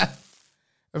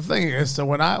 The thing is, so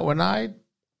when I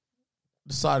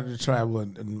decided to travel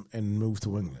and move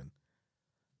to England.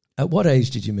 At what age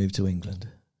did you move to England?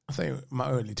 I think my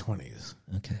early 20s.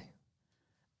 Okay.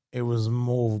 It was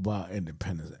more about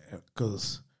independence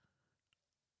because,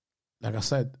 like I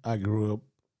said, I grew up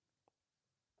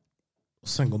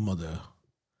single mother,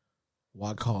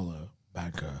 white collar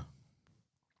banker.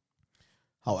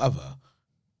 However,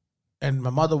 and my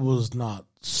mother was not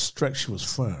strict; she was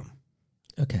firm.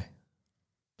 Okay.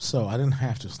 So I didn't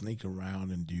have to sneak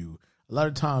around and do. A lot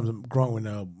of times, growing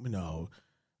up,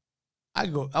 I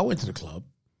went to the club.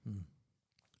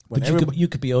 But you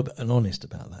could be open and honest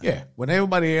about that. Yeah. When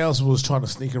everybody else was trying to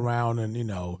sneak around and,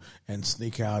 and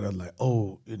sneak out and like,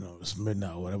 it's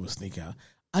midnight or whatever, sneak out.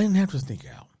 I didn't have to sneak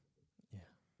out. Yeah.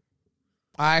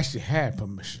 I actually had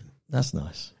permission. That's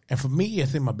nice. And for me, I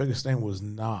think my biggest thing was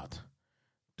not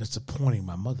disappointing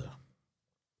my mother.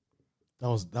 That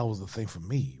was the thing for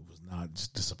me. It was not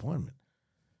just disappointment.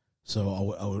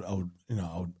 So I would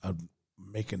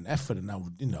make an effort, and I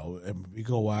would, and we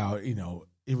go out,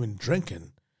 even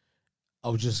drinking. I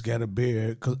would just get a beer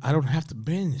because I don't have to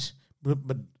binge.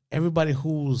 But everybody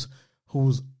who's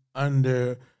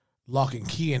under lock and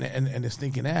key and they're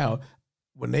sneaking out,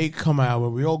 when they come out,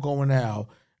 when we all going out,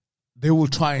 they will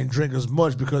try and drink as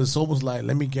much because it's almost like,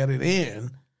 let me get it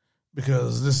in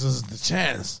because this is the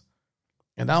chance.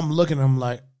 And I'm looking, I'm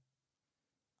like,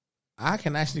 I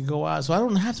can actually go out, so I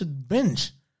don't have to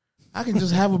binge. I can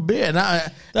just have a beer. And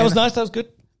that was nice. That was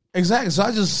good. Exactly. So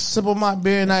I just sip on my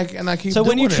beer and I keep. So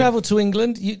when you doing it. traveled to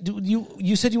England,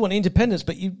 you said you want independence,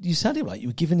 but you sounded like you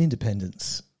were given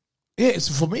independence. Yeah.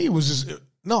 So for me, it was just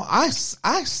no. I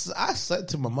said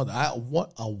to my mother, I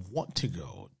want to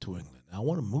go to England. I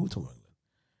want to move to England,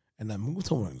 and I moved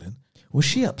to England. Was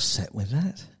she upset with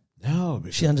that? No,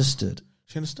 she understood.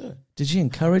 She understood. Did she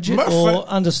encourage it or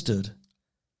understood?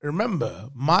 Remember,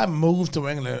 my move to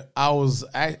England,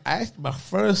 I my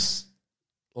first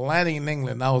landing in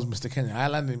England, I was Mr. Kenya. I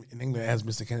landed in England as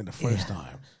Mr. Kenya the first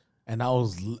time. And I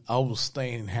was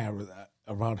staying in Harrods,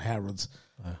 around Harrods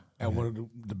at one of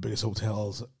the biggest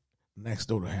hotels next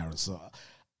door to Harrods. So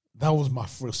that was my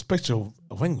first picture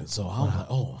of England. So I was like,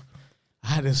 I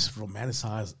had this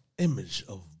romanticized image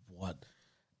of what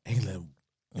England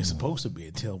is supposed to be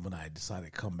until when I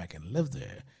decided to come back and live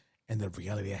there and the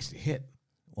reality actually hit.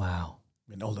 Wow.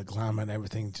 And all the glamour and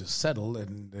everything just settled,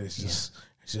 and it's just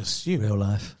It's just you. Real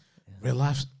life. Real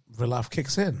life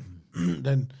kicks in.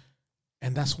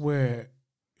 And that's where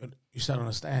you start to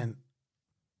understand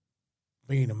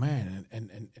being a man.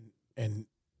 And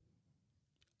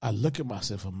I look at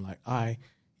myself, I'm like, I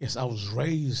was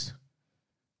raised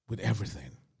with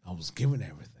everything. I was given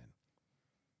everything.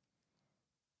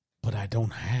 But I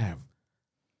don't have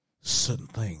certain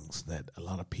things that a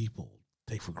lot of people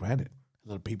take for granted. A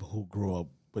lot of people who grow up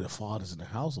with their fathers in the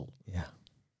household. Yeah.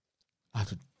 I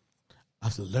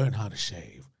have to learn how to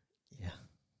shave. Yeah.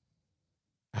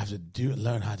 I have to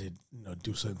learn how to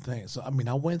do certain things. So I mean,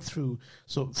 I went through.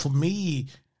 So for me,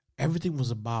 everything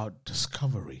was about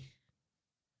discovery,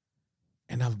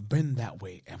 and I've been that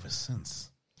way ever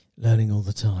since. Learning all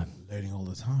the time. Learning all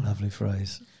the time. Lovely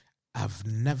phrase. I've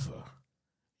never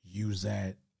used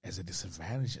that as a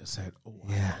disadvantage. I said, "Oh,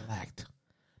 Yeah. I lacked,"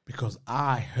 because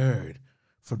I heard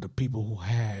from the people who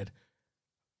had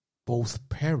both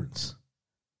parents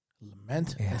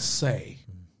lament and say,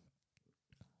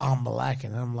 I'm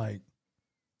lacking. And I'm like,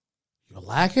 you're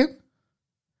lacking?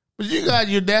 But you got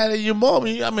your dad and your mom.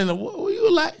 I mean, what were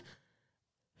you like?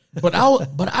 But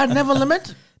I never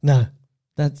lamented. No,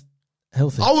 that's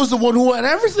healthy. I was the one who had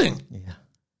everything. Yeah.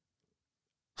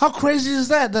 How crazy is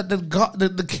that? That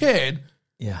the kid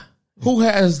Yeah. who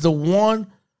has the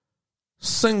one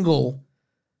single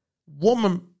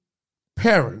woman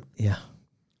parent Yeah.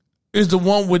 is the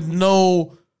one with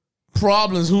no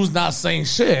problems who's not saying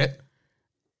shit.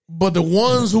 But the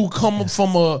ones who come up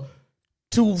from a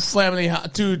two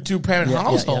parent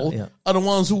household are the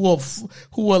ones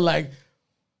who are like,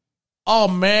 oh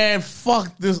man,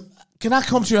 fuck this. Can I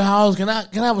come to your house? Can I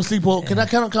have a sleepover? Can I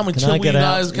come and chill with you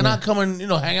guys? Can I come and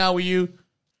hang out with you?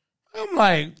 I'm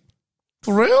like,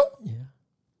 for real? Yeah.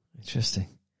 Interesting.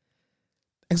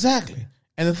 Exactly.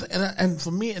 And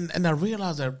for me, and I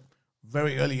realized that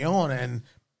very early on.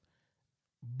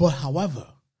 But however,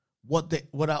 what they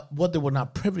were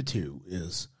not privy to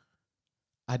is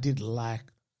I did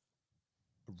lack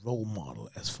a role model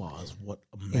as far as what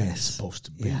a man is supposed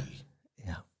to be.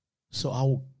 Yeah. So I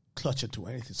would clutch into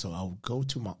anything. So I would go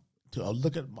I'll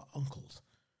look at my uncles.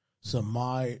 So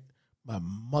my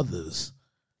mother's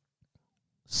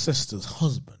sister's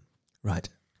husband, right,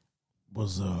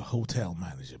 was a hotel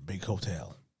manager, big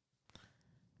hotel,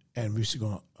 and we used to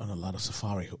go on a lot of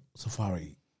safari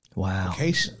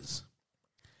vacations.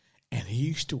 And he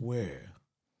used to wear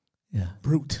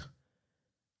Brute.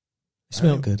 It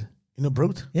smelled good. You know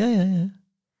Brute? Yeah.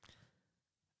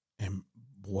 And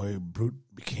boy, Brute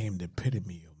became the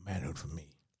epitome of manhood for me.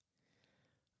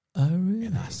 Oh, really?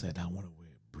 And I said, I want to wear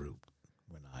Brute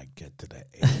when I get to that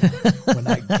age. When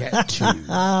I get to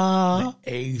the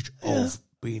age of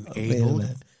being able.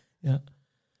 Yeah.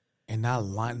 And I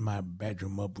lined my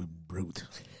bedroom up with Brute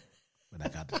when I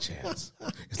got the chance.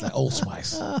 It's like Old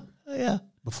Spice. Yeah.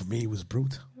 But for me, it was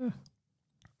Brute.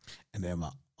 And then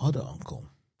my other uncle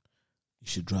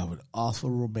used to drive an Alfa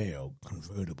Romeo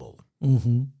convertible.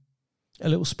 Mm-hmm. A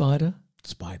little Spider.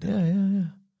 Spider. Yeah.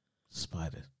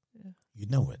 Spider. Yeah. You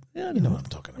know it. Yeah, you know what I'm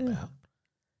talking about.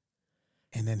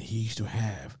 And then he used to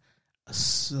have a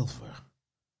silver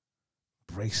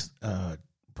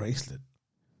bracelet.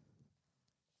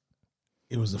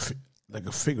 It was like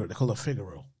a figure. They call it a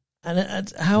Figaro.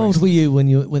 And how old were you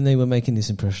when they were making this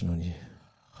impression on you?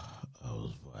 I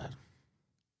was what?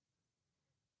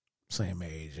 Same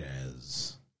age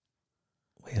as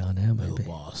we are now, Little maybe.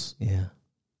 Boss. Yeah.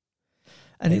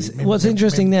 And what's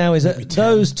interesting now is that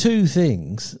those two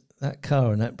things, that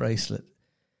car and that bracelet,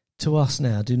 to us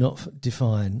now do not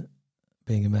define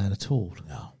being a man at all.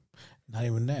 No, not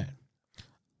even that.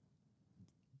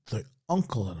 The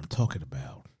uncle that I'm talking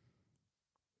about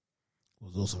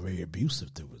was also very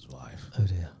abusive to his wife. Oh,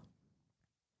 dear.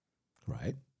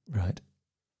 Right.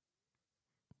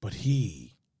 But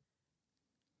he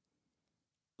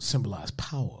symbolized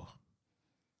power,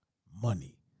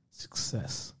 money,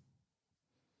 success.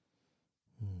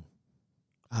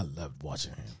 I loved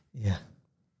watching him. Yeah.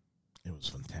 It was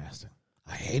fantastic.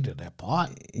 I hated that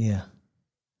part. Yeah.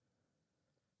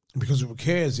 Because we were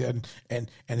kids, and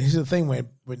here's the thing: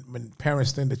 when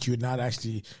parents think that you're not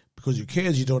actually, because you're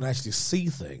kids, you don't actually see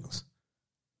things.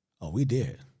 Oh, we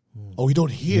did. Oh, we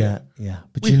don't hear. Yeah.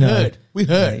 But we heard. We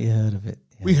heard. Yeah, you heard of it.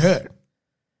 Yeah. We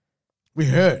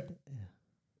heard. Yeah.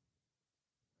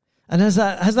 And has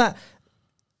that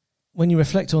when you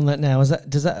reflect on that now, does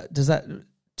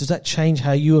that change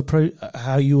how you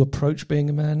approach being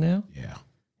a man now? Yeah.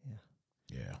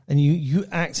 And you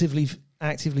actively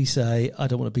say, I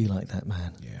don't want to be like that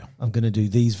man. Yeah. I'm going to do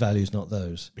these values, not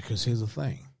those. Because here's the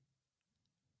thing.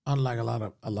 Unlike a lot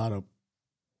of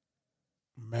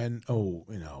men,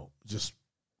 just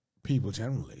people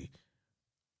generally,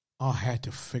 I had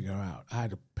to figure out. I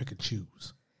had to pick and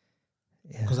choose.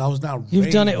 Because I was not.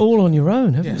 You've done it all on your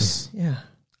own, haven't you? Yeah.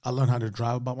 I learned how to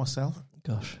drive by myself.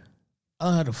 Gosh. I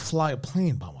learned how to fly a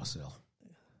plane by myself.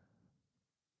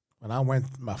 When I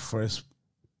went my first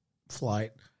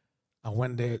flight, I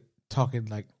went there talking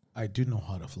like I do know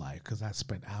how to fly because I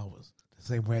spent hours the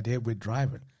same way I did with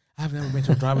driving. I've never been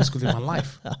to a driving school in my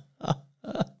life.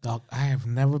 Dog, I have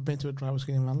never been to a driving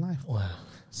school in my life. Wow.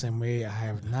 Same way I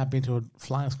have not been to a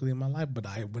flying school in my life, but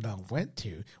when I went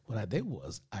to, what I did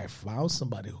was I found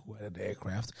somebody who had an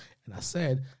aircraft, and I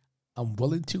said, I'm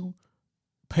willing to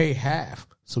pay half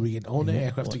so we can own the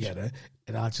aircraft together,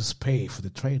 and I'll just pay for the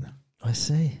trainer. I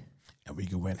see. And we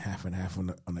can went half and half on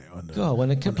the God, when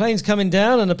the plane's coming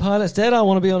down and the pilot's dead, I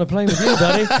want to be on a plane with you,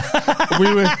 buddy.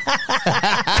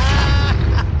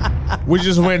 We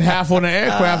just went half on the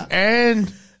aircraft,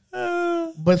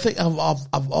 but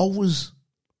I've always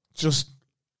just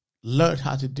learned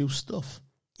how to do stuff.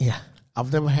 Yeah,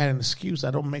 I've never had an excuse. I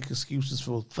don't make excuses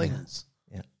for things.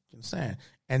 Yeah. You understand?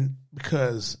 And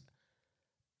because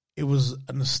it was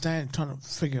I'm trying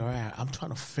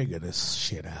to figure this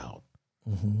shit out.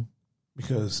 Mm-hmm.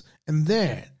 Because, and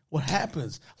then what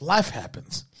happens? Life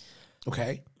happens.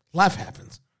 Okay? Life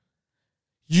happens.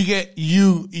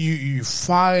 You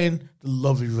find the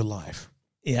love of your life.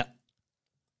 Yeah.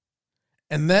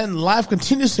 And then life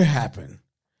continues to happen.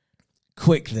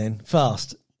 Quick then,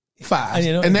 fast.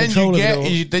 And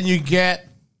then you get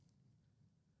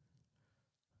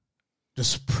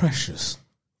this precious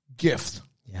gift.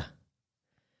 Yeah.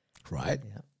 Right?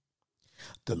 Yeah.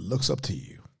 That looks up to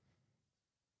you.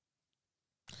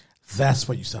 That's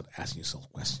when you start asking yourself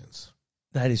questions.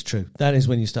 That is true. That is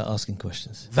when you start asking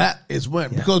questions. That is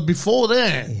when. Yeah. Because before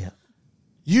then,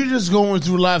 you're just going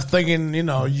through life thinking,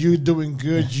 you're doing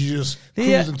good. You're just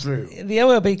cruising through. The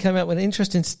OLB came out with an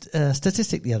interesting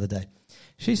statistic the other day.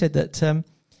 She said that the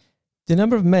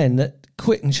number of men that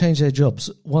quit and change their jobs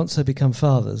once they become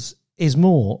fathers is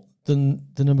more than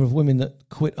the number of women that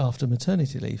quit after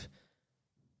maternity leave.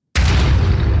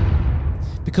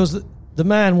 Because the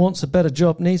man wants a better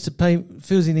job, needs to pay,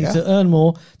 feels he needs to earn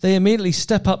more. They immediately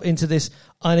step up into this,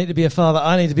 I need to be a father,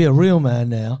 I need to be a real man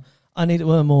now, I need to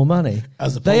earn more money.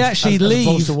 As opposed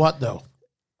to what, though?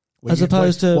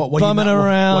 Bumming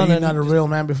around. Were you not a real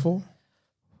man before?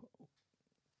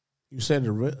 You said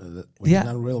were you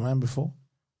not a real man before?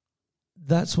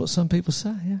 That's what some people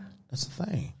say, yeah. That's the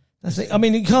thing. I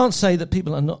mean, you can't say that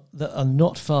people that are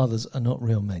not fathers are not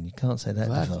real men. You can't say that.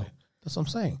 Exactly. That's what I'm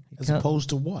saying. As opposed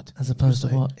to what? As opposed to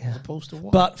what? Yeah. As opposed to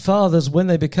what? But fathers, when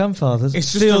they become fathers,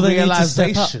 it's just a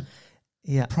realization.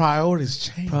 Yeah. Priorities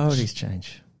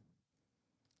change.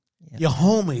 Yeah. Your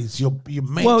homies, your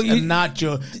mates,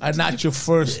 are not your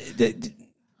first.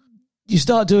 You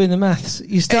start doing the maths.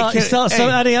 You start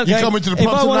adding up. You come into the pub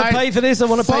if I want to pay for this, I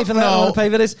want to pay for that. I want to pay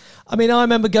for this. I mean, I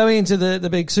remember going into the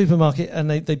big supermarket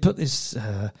and they put this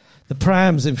the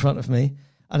prams in front of me.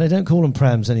 And they don't call them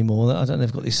prams anymore. I don't know.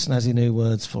 They've got these snazzy new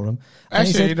words for them. And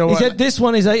Actually, he said, this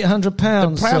one is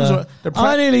 £800.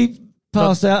 I nearly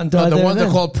passed out and died. The ones that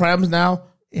are called prams now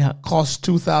cost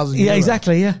 €2,000. Yeah,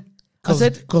 exactly, yeah. I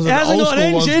said, it hasn't got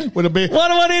an engine. Why do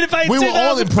I need to pay £2,000? We were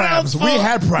all in prams. We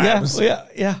had prams.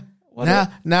 Yeah.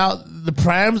 Now the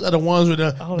prams are the ones with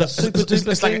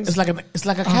it's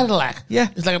like a Cadillac. Yeah,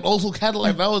 it's like an old school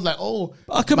Cadillac. I was like,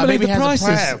 I couldn't believe the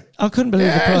prices. I couldn't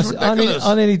believe the prices.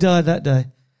 I nearly died that day.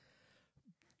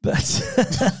 But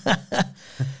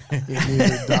he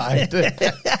nearly died.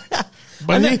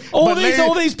 But all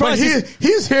these prices.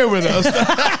 He's here with us.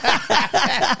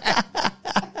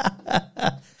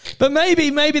 But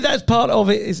maybe that's part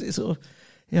of it. It's sort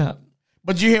of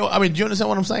But do you understand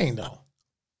what I'm saying though?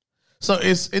 So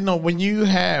it's when you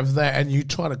have that and you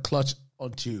try to clutch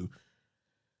onto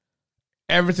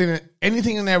anything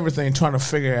and everything, trying to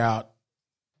figure out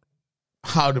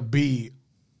how to be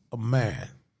a man.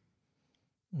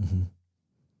 Mm-hmm.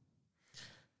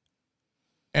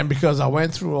 And because I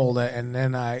went through all that, and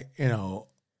then I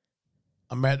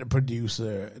met the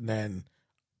producer, and then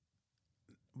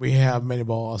we have Mini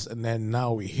Boss, and then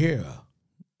now we're here.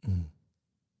 Mm.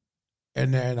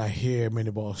 And then I hear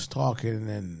Mini Boss talking,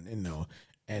 and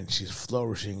and she's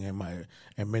flourishing, and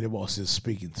Mini Boss is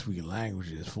speaking 4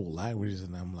 languages,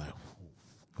 and I'm like,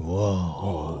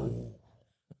 whoa.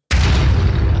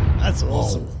 That's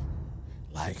awesome.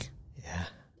 Like,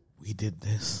 we did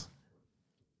this.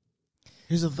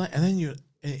 Here's the thing, and then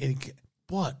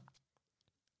what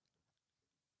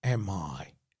am I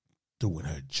doing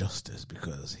her justice?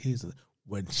 Because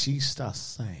when she starts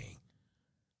saying,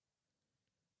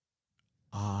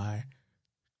 I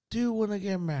do want to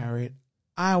get married,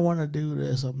 I want to do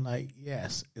this. I'm like,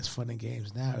 yes, it's fun and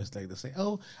games now. It's like they say,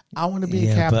 oh, I want to be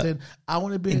a captain. I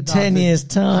want to be a doctor. In 10 years'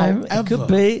 time, it could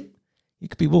be. You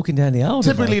could be walking down the aisle.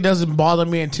 Typically, it doesn't bother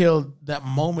me until that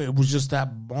moment. It was just that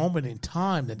moment in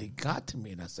time that it got to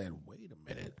me, and I said, wait a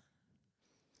minute.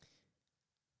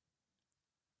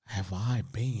 Have I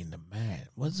been the man?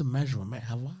 What's the measure of man?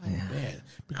 Have I been?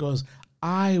 Because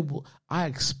I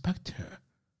expect her,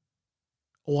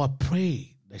 or I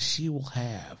pray that she will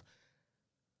have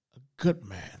a good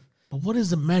man. But what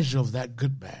is the measure of that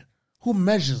good man? Who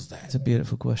measures that? It's a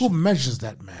beautiful question. Who measures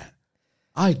that man?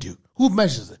 I do. Who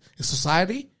measures it? Is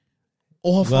society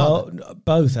or her father? Well,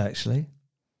 both actually.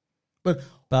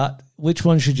 But which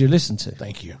one should you listen to?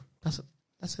 Thank you. That's it.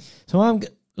 So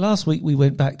last week we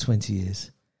went back 20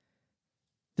 years.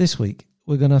 This week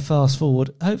we're going to fast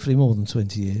forward, hopefully more than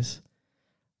 20 years.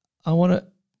 I want to,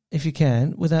 if you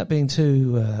can, without being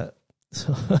too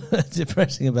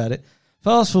depressing about it,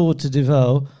 fast forward to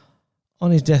Duval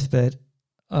on his deathbed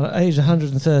at age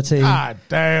 113. God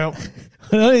damn.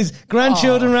 With his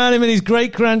grandchildren around him and his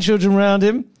great-grandchildren around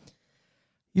him.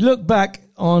 You look back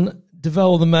on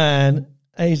Duval the man,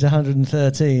 aged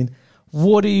 113.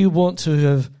 What do you want to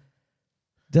have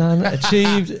done,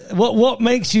 achieved? What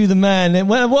makes you the man?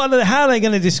 And how are they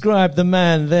going to describe the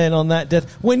man then on that death?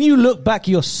 When you look back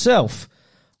yourself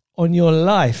on your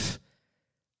life,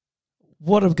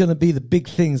 what are going to be the big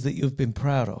things that you've been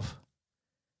proud of?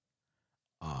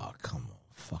 Oh, come on.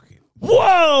 Fuck it.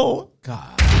 Whoa!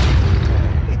 God.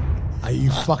 Are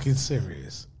you fucking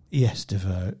serious? Yes,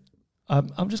 Devo.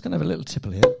 I'm just going to have a little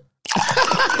tipple here.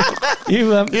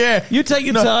 You take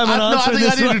your time and answer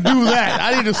this. I think I need to do that.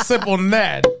 I need to sip on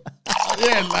that.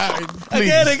 Yeah,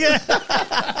 please. Again.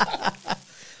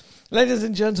 Ladies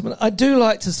and gentlemen, I do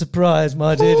like to surprise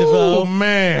my dear Devo. Oh,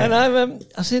 man. And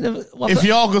I've seen if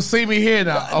y'all could see me here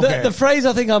now. Okay. The phrase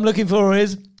I think I'm looking for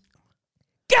is,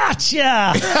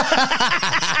 gotcha!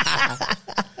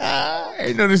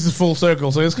 I know this is full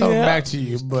circle, so it's coming back to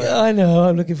you. But I know,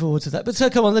 I'm looking forward to that. But so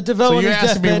come on, the Devo. So you're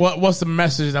asking me what's the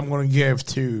message I'm going to give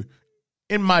to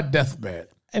in my deathbed?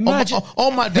 Imagine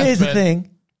on my deathbed.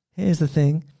 Here's the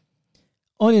thing.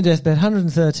 On your deathbed,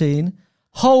 113,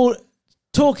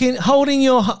 holding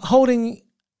your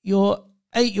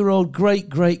 8-year-old great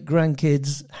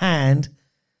grandkid's hand,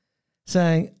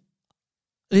 saying,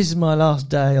 "This is my last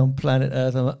day on planet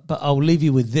Earth, but I'll leave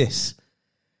you with this."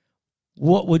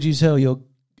 What would you tell your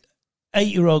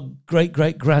 8-year-old great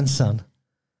grandson?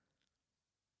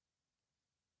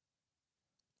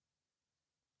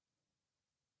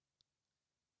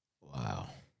 Wow,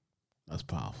 that's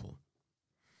powerful.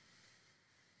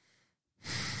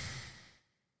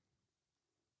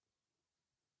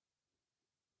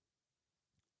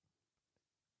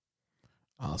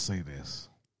 I'll say this.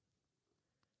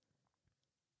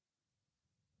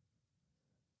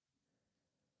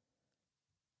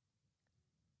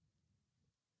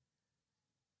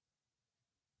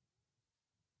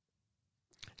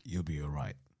 You'll be all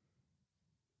right.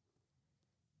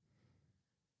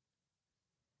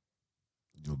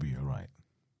 You'll be all right.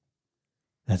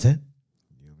 That's it?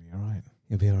 You'll be all right.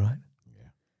 You'll be all right? Yeah.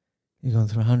 You've gone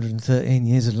through 113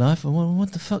 years of life.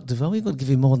 What the fuck, Deval? You've got to give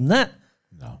him more than that.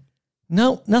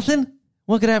 No, nothing?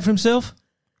 Work it out for himself?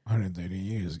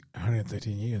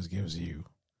 113 years gives you,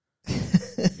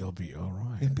 you'll be all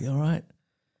right. You'll be all right.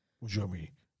 Would you want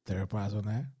me to therapize on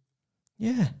that?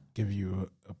 Yeah. Give you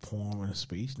a poem and a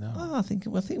speech? No. Oh, I think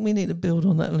we need to build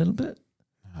on that a little bit.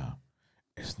 No.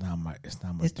 It's not my It's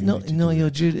not your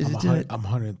duty to do it. I'm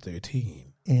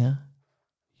 113. Yeah.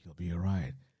 You'll be all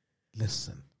right.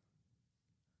 Listen.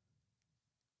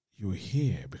 You're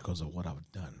here because of what I've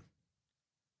done.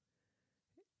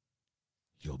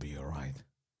 You'll be all right.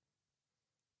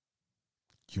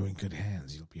 You're in good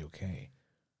hands. You'll be okay.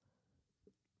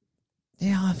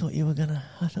 Yeah, I thought you were gonna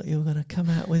come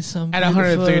out with some. At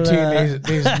 113,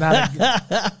 there's not.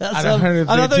 At 113,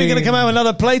 I thought you were gonna come out with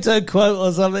another Plato quote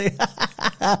or something.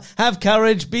 Have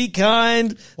courage, be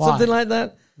kind, something like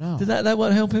that. No, that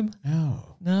won't help him.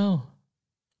 No.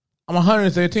 I'm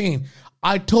 113.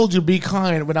 I told you be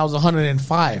kind when I was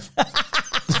 105.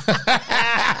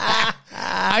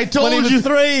 I told you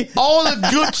 3. All the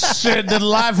good shit that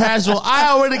life has. Well,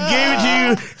 I already gave it to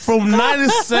you from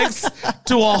 96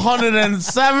 to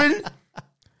 107.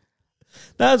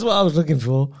 That's what I was looking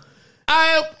for.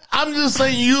 I'm just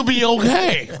saying you'll be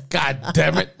okay. God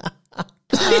damn it.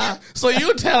 So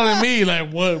you're telling me like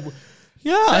what?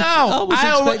 Yeah,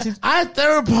 I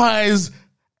therapized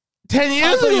 10 years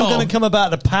ago. I thought you were going to come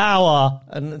about the power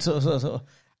and sort of.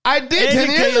 I did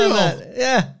 10 years ago.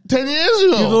 Yeah. 10 years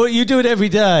ago. You do it every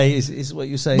day, is what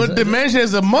you're saying. But dementia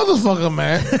is a motherfucker,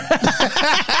 man.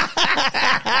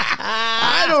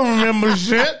 I don't remember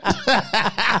shit.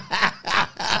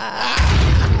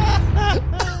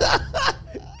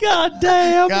 God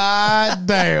damn. God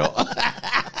damn.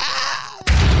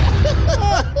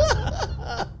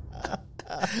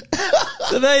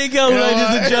 So there you go,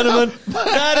 ladies and gentlemen.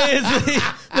 That is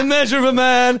the measure of a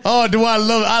man. Oh, do I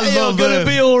love it? I love You're going to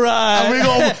be all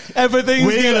right.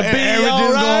 Everything's going to be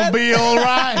all right. Everything's going to be all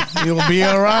right. You'll be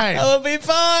all right. It'll be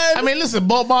fine. I mean, listen,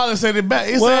 Bob Marley said it best.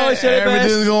 He said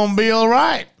everything's going to be all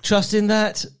right. Trust in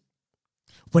that.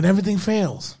 When everything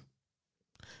fails,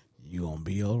 you're going to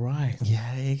be all right.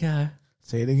 Yeah, there you go.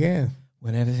 Say it again.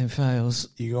 When everything fails,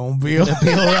 you're going to be all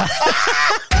right.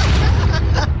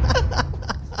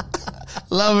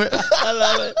 Love it. I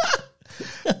love it.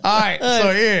 All right,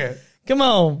 so here. Come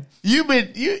on. You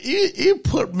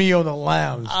put me on the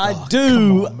lounge. I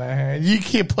do. Come on, man. You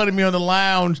keep putting me on the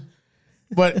lounge.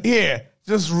 But here,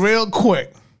 just real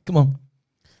quick. Come on.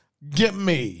 Get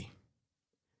me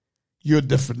your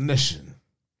definition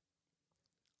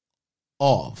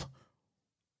of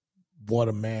what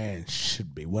a man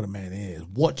should be, what a man is,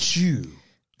 what you.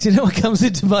 Do you know what comes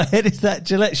into my head is that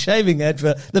Gillette shaving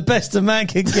advert, the best a man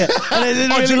can get.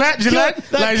 Gillette?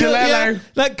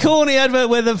 That corny advert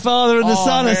where the father and the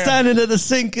son are standing at the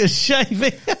sink and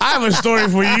shaving. I have a story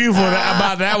for you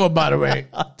about that one, by the way.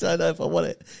 I don't know if I want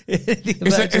it.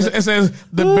 It says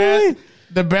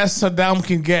the best Saddam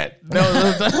can get. No,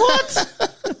 what?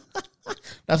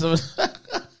 That's what.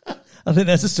 I think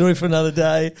that's a story for another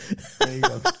day. There you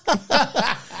go.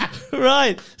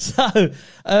 Right. So,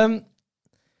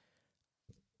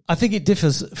 I think it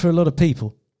differs for a lot of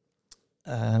people.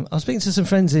 I was speaking to some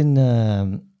friends in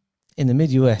the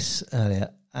mid-US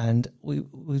earlier, and we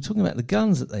were talking about the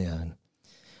guns that they own.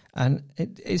 And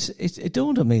it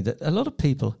dawned on me that a lot of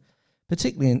people,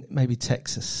 particularly in maybe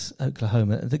Texas,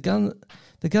 Oklahoma, the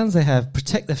guns they have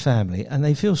protect their family, and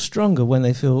they feel stronger when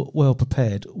they feel well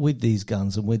prepared with these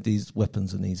guns and with these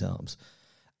weapons and these arms.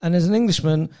 And as an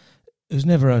Englishman who's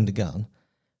never owned a gun,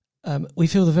 we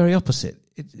feel the very opposite.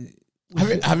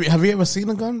 Have you ever seen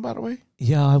a gun, by the way?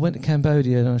 Yeah, I went to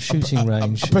Cambodia on a shooting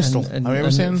range. A pistol. And have you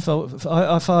ever seen?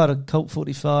 I fired a Colt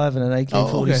 45 and an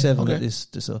AK-47 okay. at this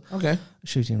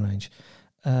shooting range.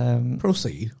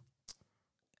 Proceed.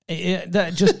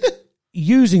 That just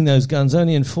using those guns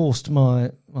only enforced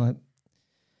my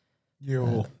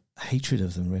your hatred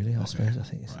of them. Really, I suppose. I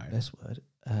think it's the best word.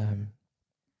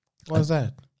 What is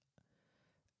that?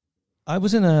 I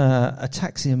was in a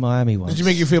taxi in Miami once. Did you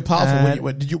make you feel powerful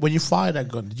when you fired that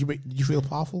gun? Did you feel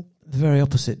powerful? The very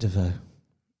opposite, DeVoe.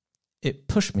 It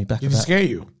pushed me back. Did it scare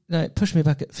you? No, it pushed me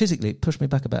back physically. It pushed me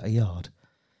back about a yard.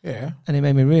 Yeah, and it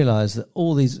made me realise that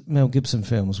all these Mel Gibson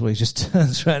films where he just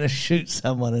turns around and shoots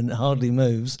someone and hardly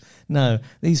moves. No,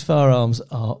 these firearms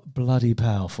are bloody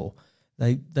powerful.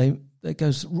 They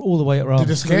goes all the way around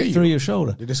through your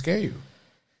shoulder. Did it scare you?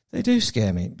 They do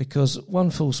scare me because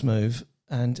one false move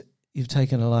and you've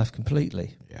taken a life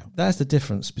completely. Yeah, that's the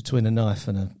difference between a knife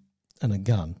and a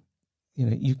gun. You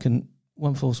know, you can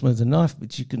one false move the knife,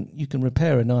 but you can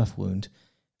repair a knife wound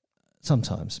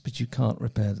sometimes, but you can't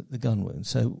repair the gun wound.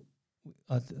 So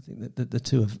I think that the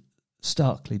two are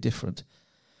starkly different.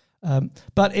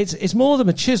 But it's more the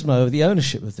machismo of the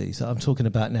ownership of these that I'm talking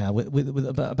about now,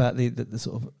 about the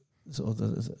sort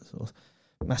of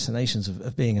machinations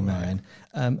of being a man.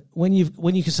 When you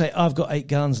can say I've got 8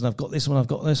 guns and I've got this one, I've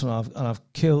got this one, and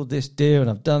I've killed this deer and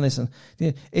I've done this, and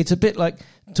it's a bit like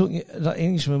talking like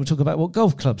Englishman would talk about what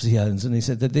golf clubs he owns, and he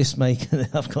said that this make and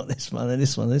I've got this one and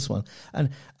this one, and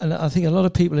I think a lot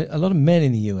of men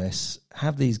in the US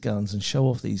have these guns and show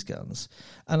off these guns.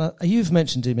 And you've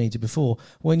mentioned to me before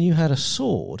when you had a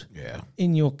sword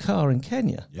in your car in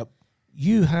Kenya. Yep,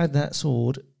 you had that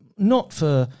sword not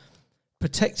for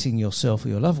protecting yourself or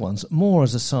your loved ones, more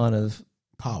as a sign of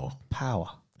power.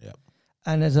 Yep.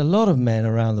 And there's a lot of men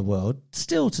around the world,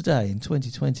 still today in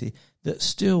 2020, that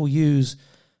still use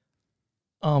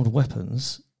armed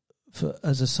weapons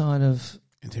as a sign of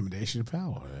intimidation and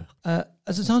power.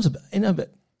 As a sign of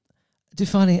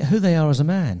defining who they are as a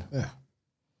man. Yeah.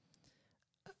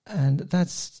 And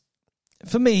that's,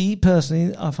 for me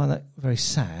personally, I find that very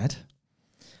sad.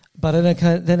 But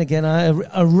then again,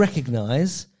 I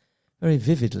recognise very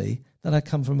vividly that I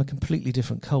come from a completely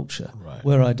different culture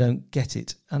where I don't get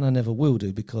it, and I never will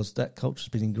do because that culture's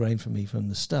been ingrained for me from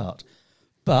the start.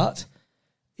 But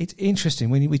it's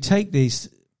interesting when we take these,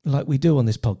 like we do on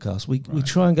this podcast, we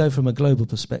try and go from a global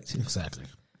perspective. Exactly.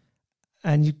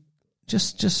 And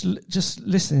just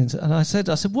listening to, and I said,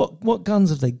 what guns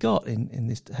have they got in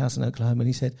this house in Oklahoma? And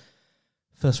he said,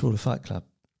 first rule of Fight Club,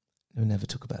 we never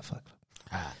talk about Fight Club.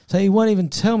 So he won't even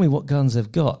tell me what guns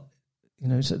they've got. You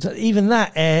know, so even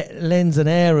that lends an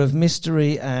air of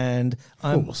mystery and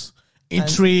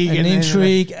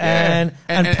intrigue and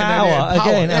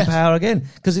power again,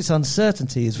 because its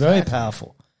uncertainty is very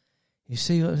powerful. You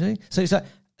see what I'm saying? So it's like,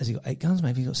 has he got 8 guns?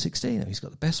 Maybe he's got 16. He's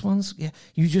got the best ones. Yeah,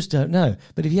 you just don't know.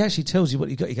 But if he actually tells you what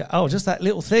you got, you go, oh, just that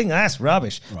little thing, that's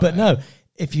rubbish. Right. But no,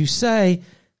 if you say,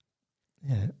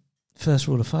 first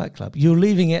rule of Fight Club, you're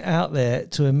leaving it out there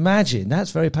to imagine.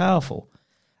 That's very powerful.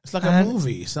 It's like a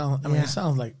movie. It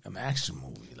sounds like an action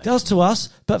movie. Like, it does to us,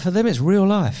 but for them, it's real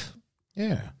life.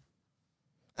 Yeah.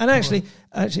 And actually,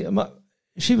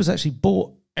 she was actually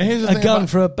bought a gun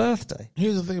for her birthday.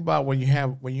 Here's the thing about when you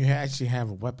actually have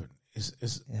a weapon.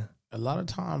 It's a lot of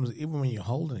times, even when you're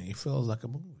holding it feels like a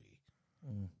movie.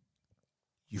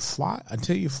 You fly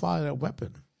until you fire that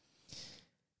weapon.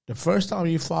 The first time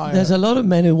you fire, there's a lot of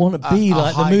men who want to be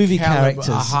like the movie characters.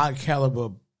 A high caliber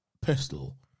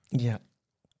pistol. Yeah.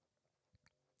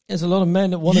 There's a lot of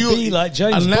men that want to be like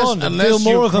James Bond and feel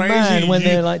more of a man when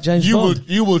they're like James Bond.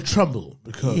 You will tremble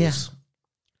because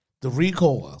the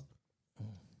recoil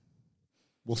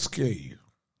will scare you.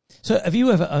 So have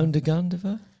you ever owned a gun,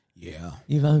 DeVoe? Yeah.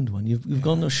 You've owned one. You've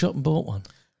gone to a shop and bought one.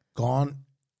 Gone,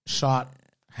 shot,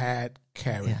 had,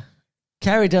 carried. Yeah.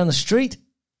 Carried down the street?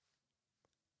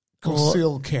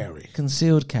 Concealed carry.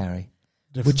 Concealed carry.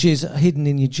 Which is hidden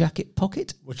in your jacket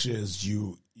pocket? Which is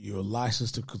you're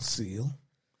licensed to conceal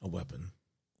a weapon.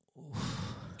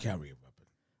 Carry a weapon.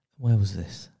 Where was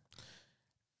this?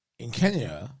 In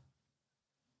Kenya,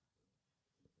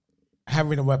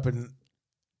 having a weapon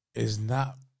is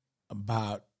not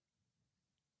about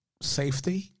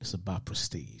safety, it's about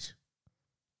prestige.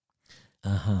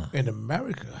 In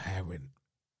America, having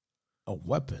a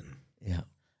weapon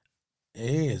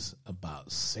is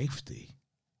about safety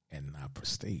and not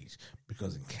prestige.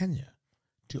 Because in Kenya,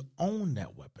 to own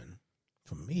that weapon,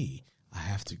 for me, I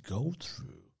have to jump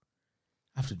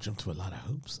through a lot of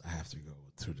hoops. I have to go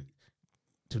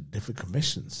to different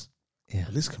commissions,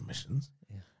 police commissions.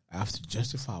 Yeah. I have to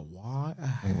justify why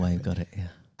you got it. Yeah,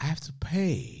 I have to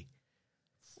pay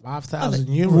 5,000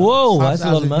 €. Whoa, that's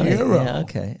a lot of money. Yeah,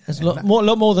 okay, that's a lot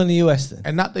more than the US then.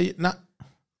 And not the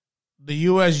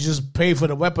US. You just pay for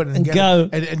the weapon and go.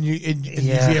 And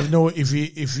if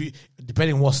you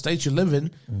depending on what state you live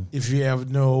in, if you have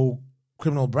no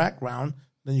criminal background,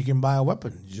 then you can buy a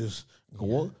weapon. You just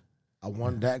go, I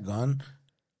want that gun.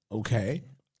 Okay.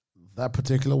 That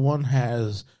particular one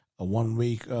has a 1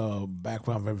 week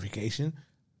background verification.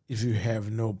 If you have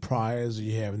no priors,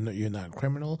 you're not a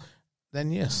criminal,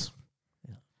 then yes.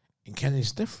 Yeah. In Kenya,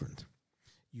 it's different.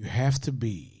 You have to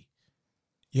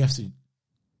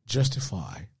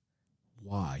justify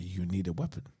why you need a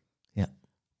weapon. Yeah.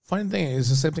 Funny thing is,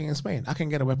 the same thing in Spain. I can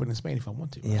get a weapon in Spain if I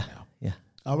want to right now. Yeah.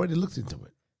 I already looked into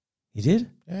it. You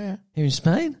did? Yeah. Here in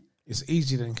Spain? It's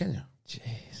easier than in Kenya.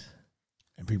 Jeez.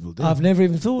 And people do. I've never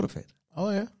even thought of it. Oh,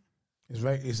 yeah.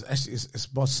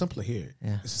 It's more simpler here.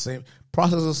 Yeah. It's the same.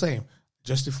 Process is the same.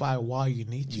 Justify why you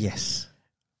need to. Yes.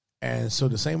 And so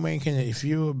the same way in Kenya, if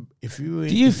you do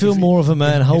you feel more of a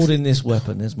man holding this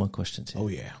weapon? There's my question to you. Oh,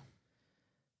 yeah.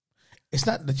 It's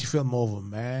not that you feel more of a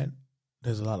man.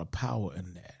 There's a lot of power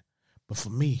in that. But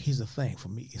for me, here's the thing. For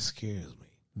me, it scares me.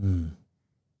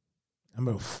 I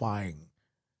remember firing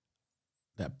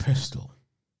that pistol.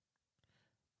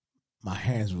 My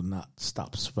hands will not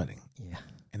stop sweating. Yeah.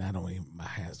 And my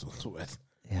hands don't sweat.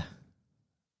 Yeah.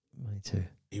 Me too.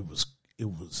 It was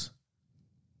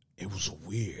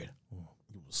weird.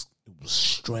 It was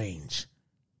strange.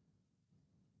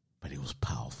 But it was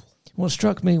powerful. What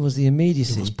struck me was the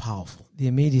immediacy. It was powerful. The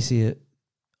immediacy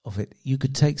of it. You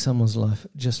could take someone's life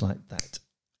just like that.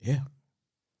 Yeah.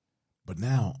 But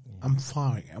now I'm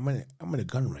firing. I'm in a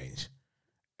gun range,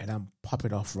 and I'm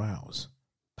popping off rounds.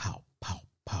 Pow, pow,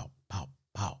 pow, pow,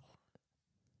 pow,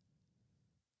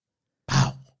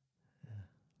 pow.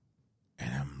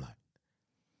 And I'm like,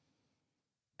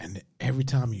 and every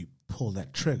time you pull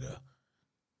that trigger,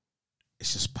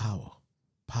 it's just power,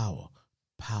 power,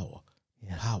 power,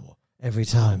 power. Every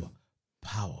time.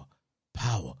 Power,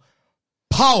 power,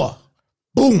 power.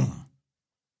 Boom.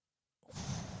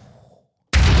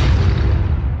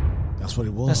 That's what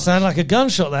it was. That sounded like a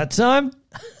gunshot that time.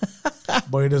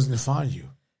 But it doesn't define you.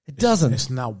 It doesn't.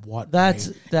 It's not what. That's.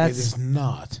 It is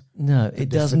not. No, it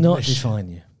does not define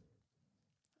you.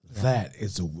 That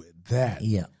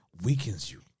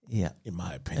weakens you. Yeah. In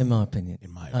my opinion.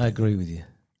 I agree with you.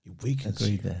 It weakens you.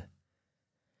 Agreed there.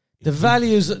 The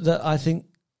values that I think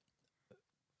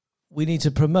we need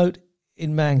to promote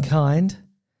in mankind,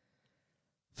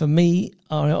 for me,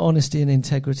 are honesty and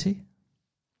integrity.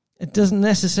 It doesn't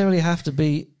necessarily have to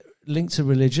be linked to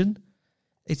religion.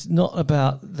 It's not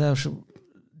about thou shalt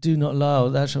do not lie or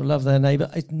thou shalt love thy neighbour.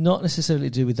 It's not necessarily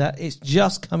to do with that. It's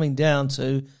just coming down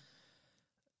to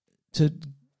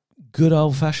good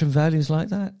old-fashioned values like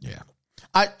that. Yeah.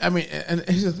 I mean, and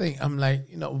here's the thing. I'm like,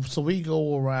 so we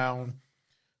go around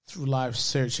through life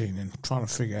searching and trying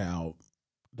to figure out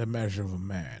the measure of a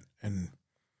man. And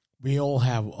we all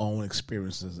have our own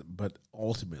experiences, but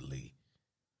ultimately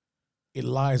it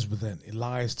lies within. It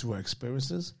lies through our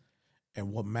experiences.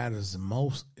 And what matters the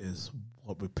most is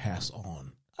what we pass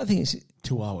on. I think it's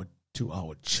to our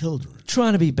children.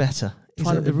 Trying to be better.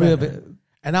 Trying to be real better. bit.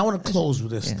 And I want to close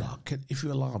with this, Doc. If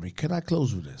you allow me, can I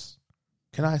close with this?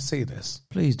 Can I say this?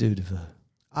 Please do, DeVoe.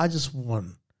 I just want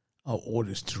our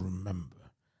audience to remember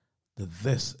that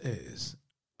this is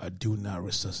a Do Not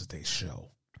Resuscitate show.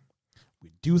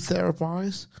 We do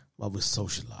therapize while we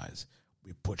socialize.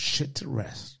 We put shit to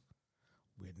rest.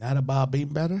 We're not about being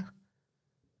better.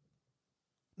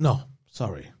 No,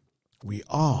 sorry. We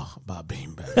are about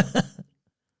being better.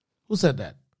 Who said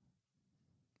that?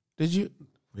 Did you?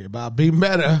 We're about being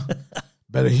better.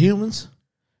 Better humans,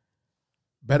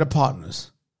 better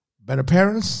partners, better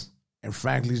parents, and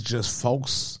frankly, just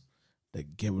folks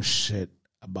that give a shit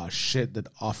about shit that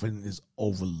often is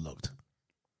overlooked.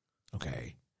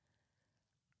 Okay.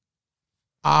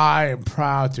 I am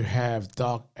proud to have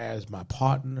Doc as my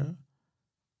partner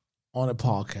on a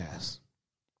podcast.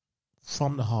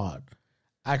 From the heart.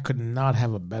 I could not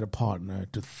have a better partner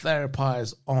to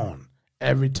therapize on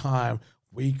every time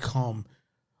we come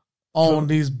on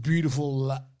these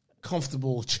beautiful,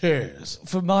 comfortable chairs.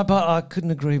 For my part, I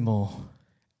couldn't agree more.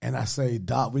 And I say,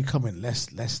 Doc, we come in, let's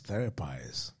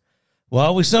therapize.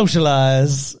 While we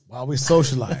socialize.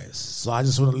 So I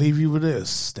just want to leave you with this.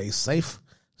 Stay safe.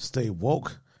 Stay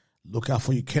woke. Look out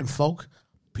for your kinfolk.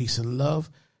 Peace and love.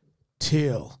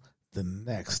 Till the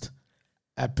next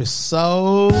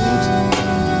episode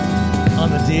on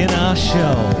the DNR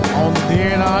show.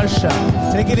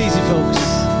 Take it easy, folks.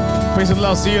 Peace and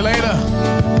love. See you later.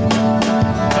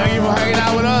 Thank you for hanging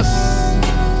out with us.